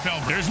in the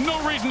MFL. There's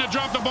no reason to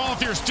drop the ball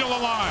if you're still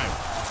alive.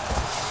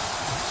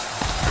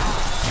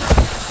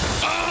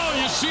 Oh,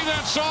 you see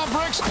that saw,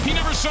 Bricks? He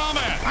never saw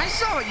that. I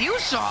saw what you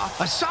saw.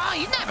 A saw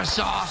you never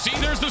saw. See,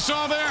 there's the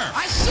saw there.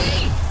 I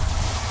see.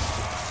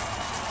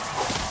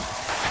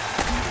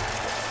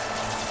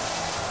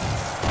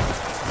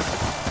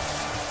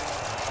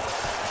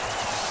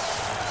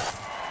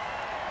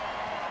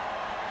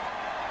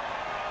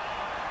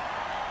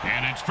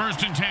 And it's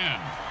 1st and 10.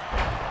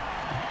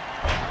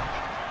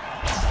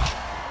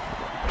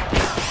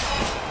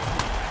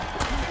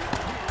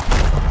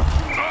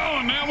 Oh,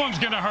 and that one's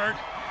going to hurt.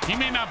 He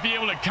may not be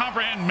able to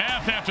comprehend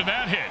math after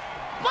that hit.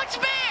 What's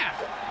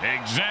math?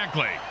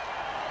 Exactly.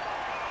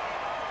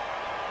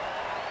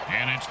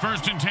 And it's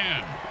 1st and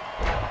 10.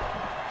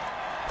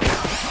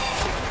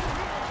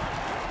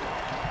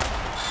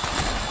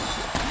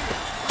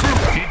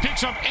 He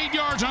picks up 8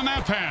 yards on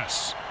that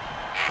pass.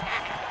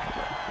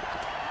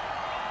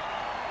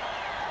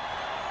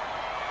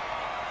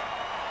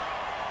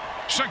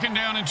 Second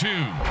down and 2.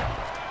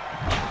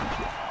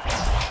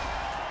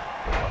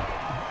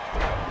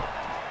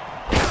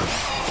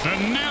 The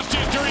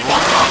nastiest dirty. Loose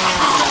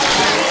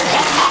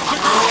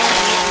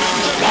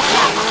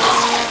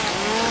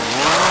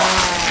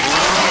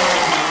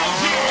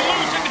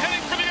and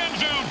heading for the end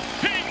zone.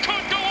 He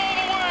could go all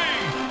the way.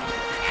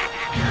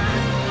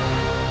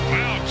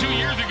 Well, 2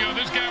 years ago,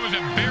 this guy was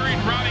a buried,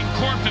 rotting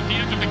corpse at the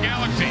edge of the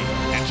galaxy.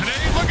 And today,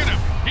 look at him.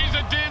 He's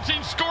a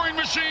dancing, scoring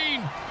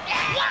machine.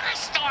 What a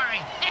story.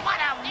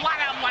 What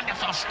a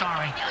wonderful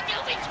story.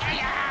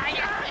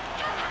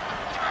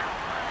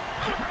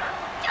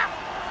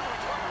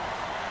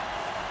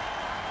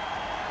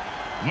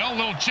 Well,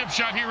 little chip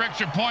shot here,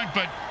 extra point,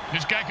 but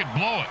this guy could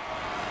blow it.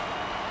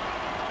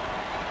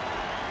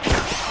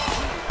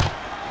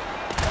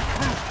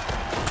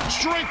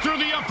 Straight through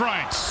the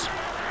uprights.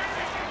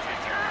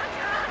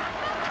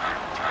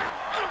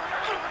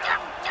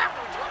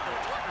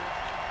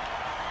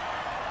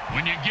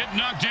 When you get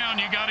knocked down,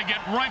 you got to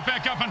get right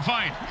back up and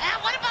fight.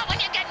 What about when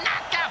you get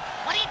knocked out?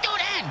 What do you do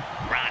then?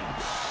 Run.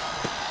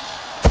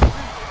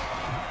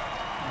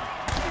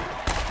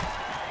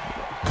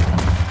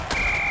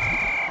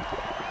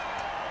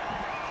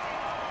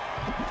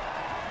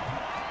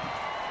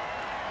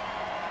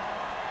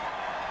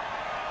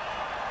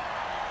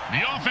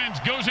 The offense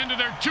goes into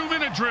their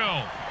 2-minute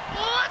drill.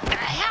 What the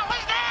hell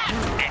was that?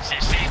 It's the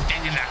same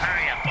thing as a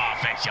hurry-up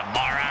offense, you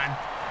moron.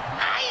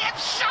 I am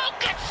so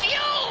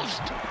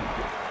confused.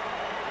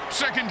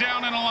 Second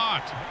down and a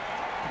lot.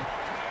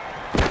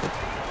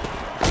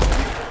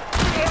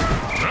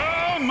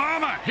 Oh,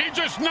 mama! He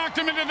just knocked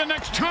him into the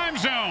next time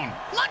zone.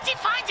 Once he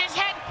finds his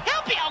head,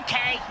 he'll be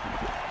okay.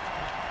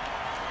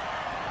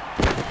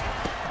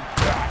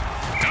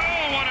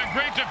 Oh, what a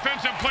great defense.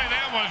 defensive play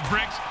that was,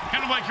 Bricks.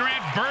 Kind of like your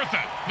Aunt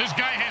Bertha. This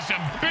guy has some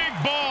big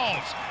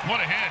balls.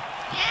 What a hit.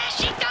 Yeah,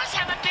 she does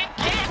have a big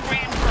pad,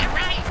 Grim. You're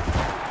right.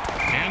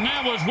 And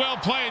that was well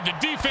played. The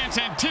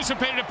defense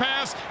anticipated a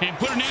pass and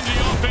put an end to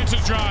the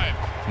offense's drive.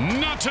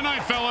 Not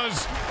tonight,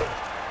 fellas.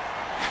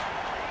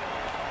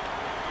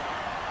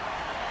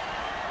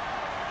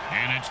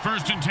 And it's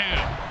 1st and 10.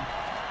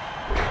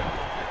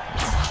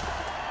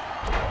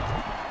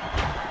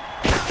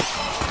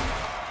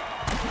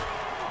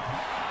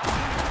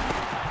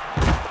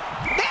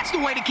 That's the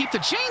way to keep the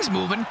chains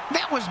moving.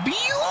 That was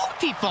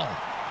beautiful.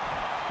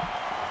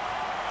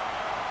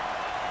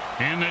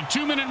 And the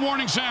 2-minute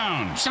warning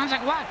sounds. Sounds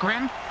like what,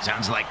 Grim?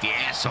 Sounds like the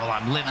asshole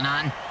I'm living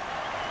on.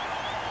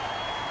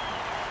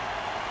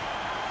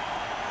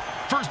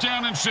 1st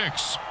down and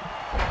 6.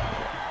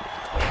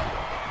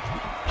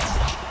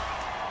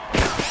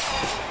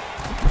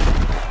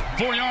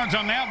 Four yards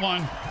on that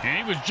one, and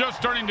he was just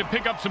starting to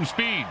pick up some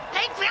speed.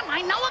 Hey, Grim,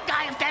 I know a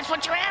guy if that's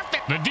what you're after.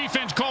 The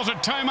defense calls a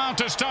timeout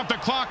to stop the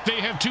clock.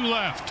 They have 2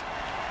 left.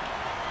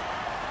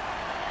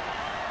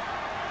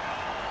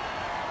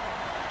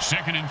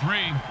 2nd and 3.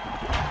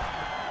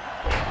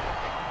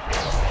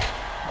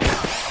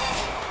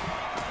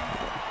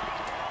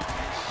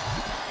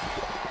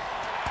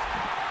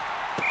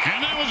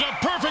 And that was a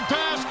perfect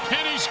pass,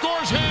 and he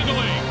scores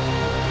handily.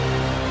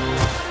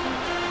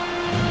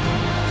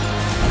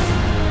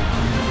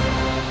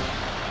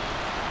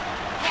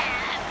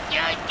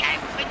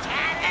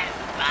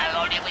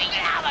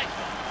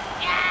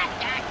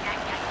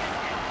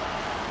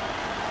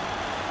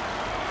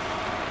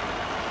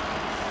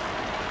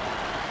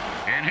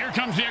 And here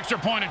comes the extra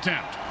point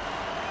attempt.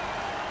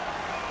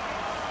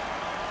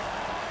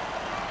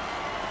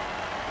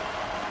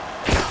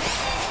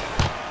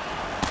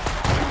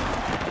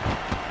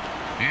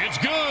 It's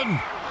good.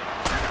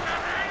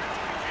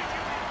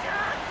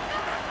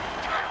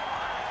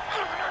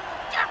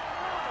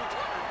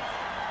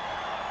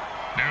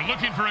 They're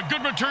looking for a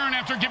good return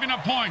after giving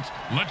up points.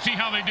 Let's see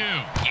how they do.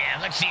 Yeah,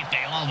 let's see if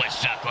they always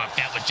suck or if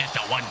that was just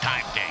a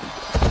one-time thing.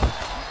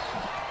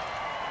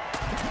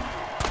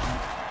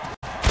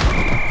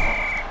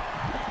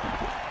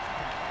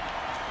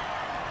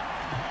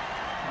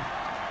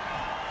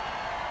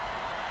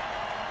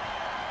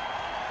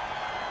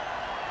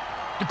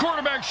 The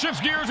quarterback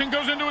shifts gears and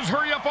goes into his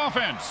hurry-up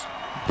offense.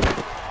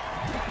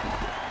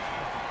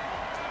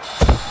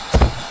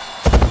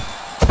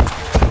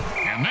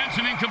 And that's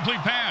an incomplete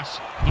pass.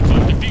 Looks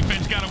like the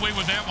defense got away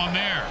with that one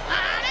there.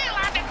 They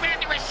allowed to grab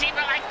the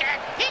receiver like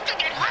that. He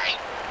could get hurt.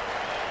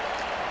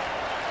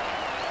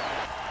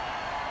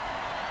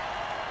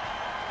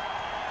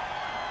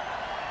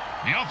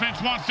 The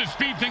offense wants to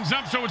speed things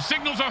up, so it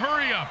signals a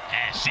hurry-up.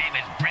 Same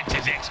as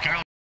Britz's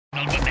ex-girl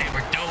when they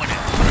were doing it.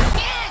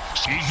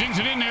 He zings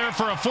it in there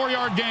for a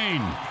 4-yard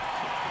gain.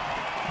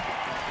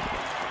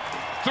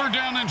 3rd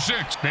down and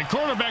 6. The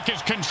quarterback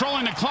is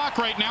controlling the clock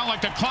right now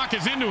like the clock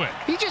is into it.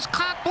 He just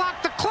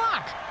blocked the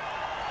clock.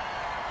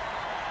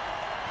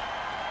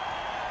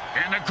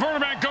 And the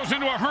quarterback goes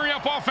into a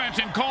hurry-up offense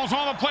and calls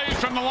all the plays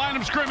from the line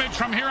of scrimmage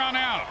from here on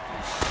out.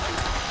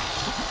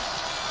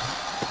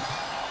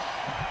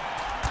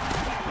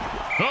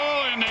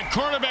 Oh, and the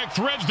quarterback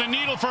threads the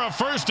needle for a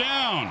 1st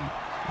down.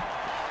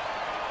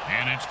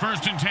 And it's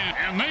 1st and 10.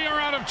 And they are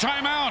out of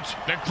timeouts.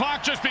 The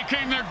clock just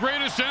became their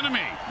greatest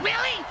enemy.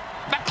 Really?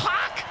 The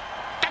clock?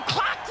 The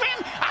clock,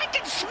 Grim? I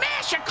can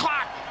smash a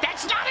clock.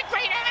 That's not a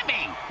great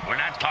enemy. We're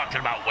not talking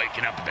about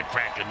waking up at the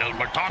crack of noon.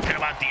 We're talking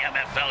about the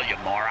MFL, you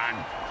moron.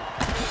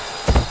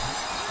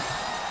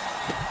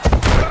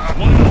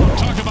 Wow,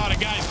 talk about a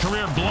guy's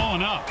career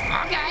blowing up.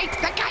 Okay,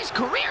 that guy's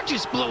career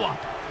just blew up.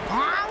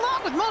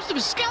 Along with most of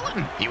his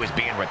skeleton. He was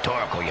being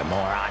rhetorical, you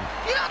moron.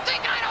 You don't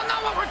think I don't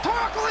know what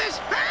rhetorical is,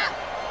 huh?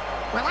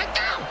 Well, I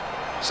don't.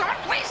 Someone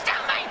please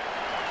tell me.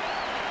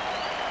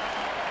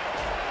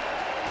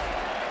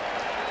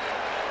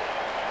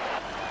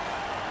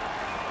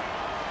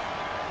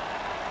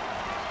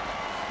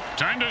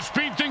 Time to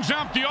speed things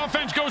up. The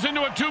offense goes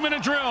into a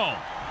 2-minute drill.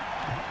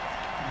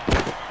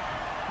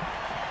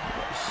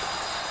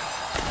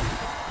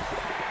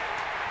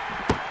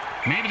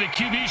 Maybe the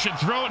QB should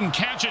throw it and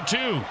catch it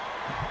too.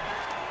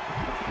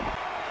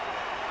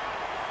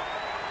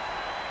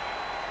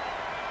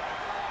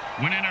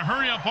 When in a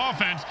hurry-up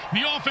offense,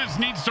 the offense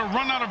needs to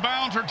run out of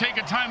bounds or take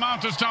a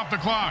timeout to stop the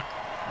clock.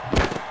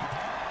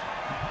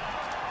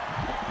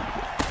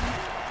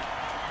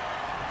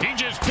 He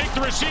just picked the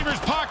receiver's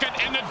pocket,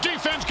 and the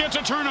defense gets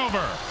a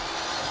turnover.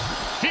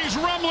 He's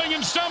rumbling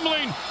and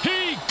stumbling.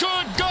 He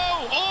could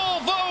go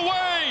all the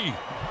way.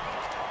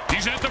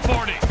 He's at the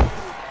 40.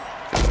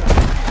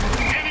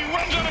 And he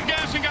runs out of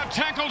gas and got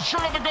tackled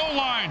short of the goal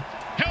line.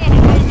 Hell of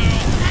a run,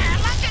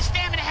 though. Lack of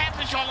stamina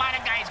happens to a lot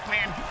of guys,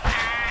 Grim.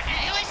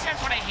 At least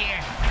that's what I hear.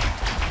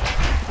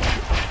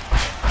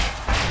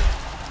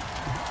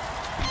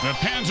 The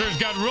Panzers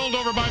got rolled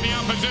over by the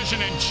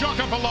opposition and chalk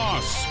up a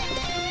loss.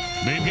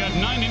 They've got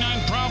 99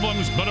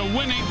 problems, but a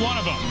win ain't one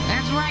of them.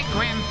 That's right,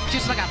 Grim.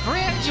 Just like a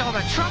bridge over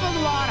troubled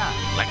water.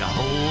 Like a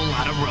whole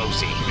lot of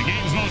Rosie. The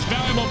game's most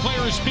valuable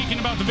player is speaking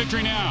about the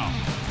victory now.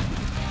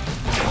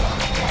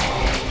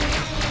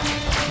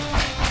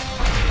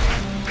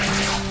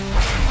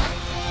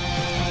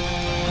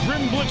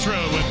 Grim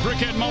Blitzrow with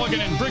Brickhead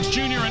Mulligan and Bricks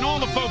Jr. and all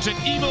the folks at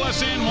Evil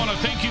SN want to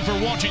thank you for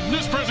watching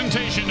this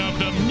presentation of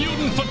the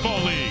Mutant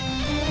Football League.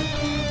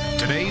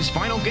 Today's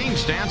final game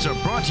stats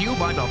are brought to you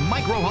by the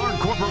Micro Hard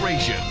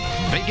Corporation.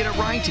 They get it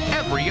right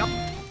every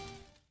up.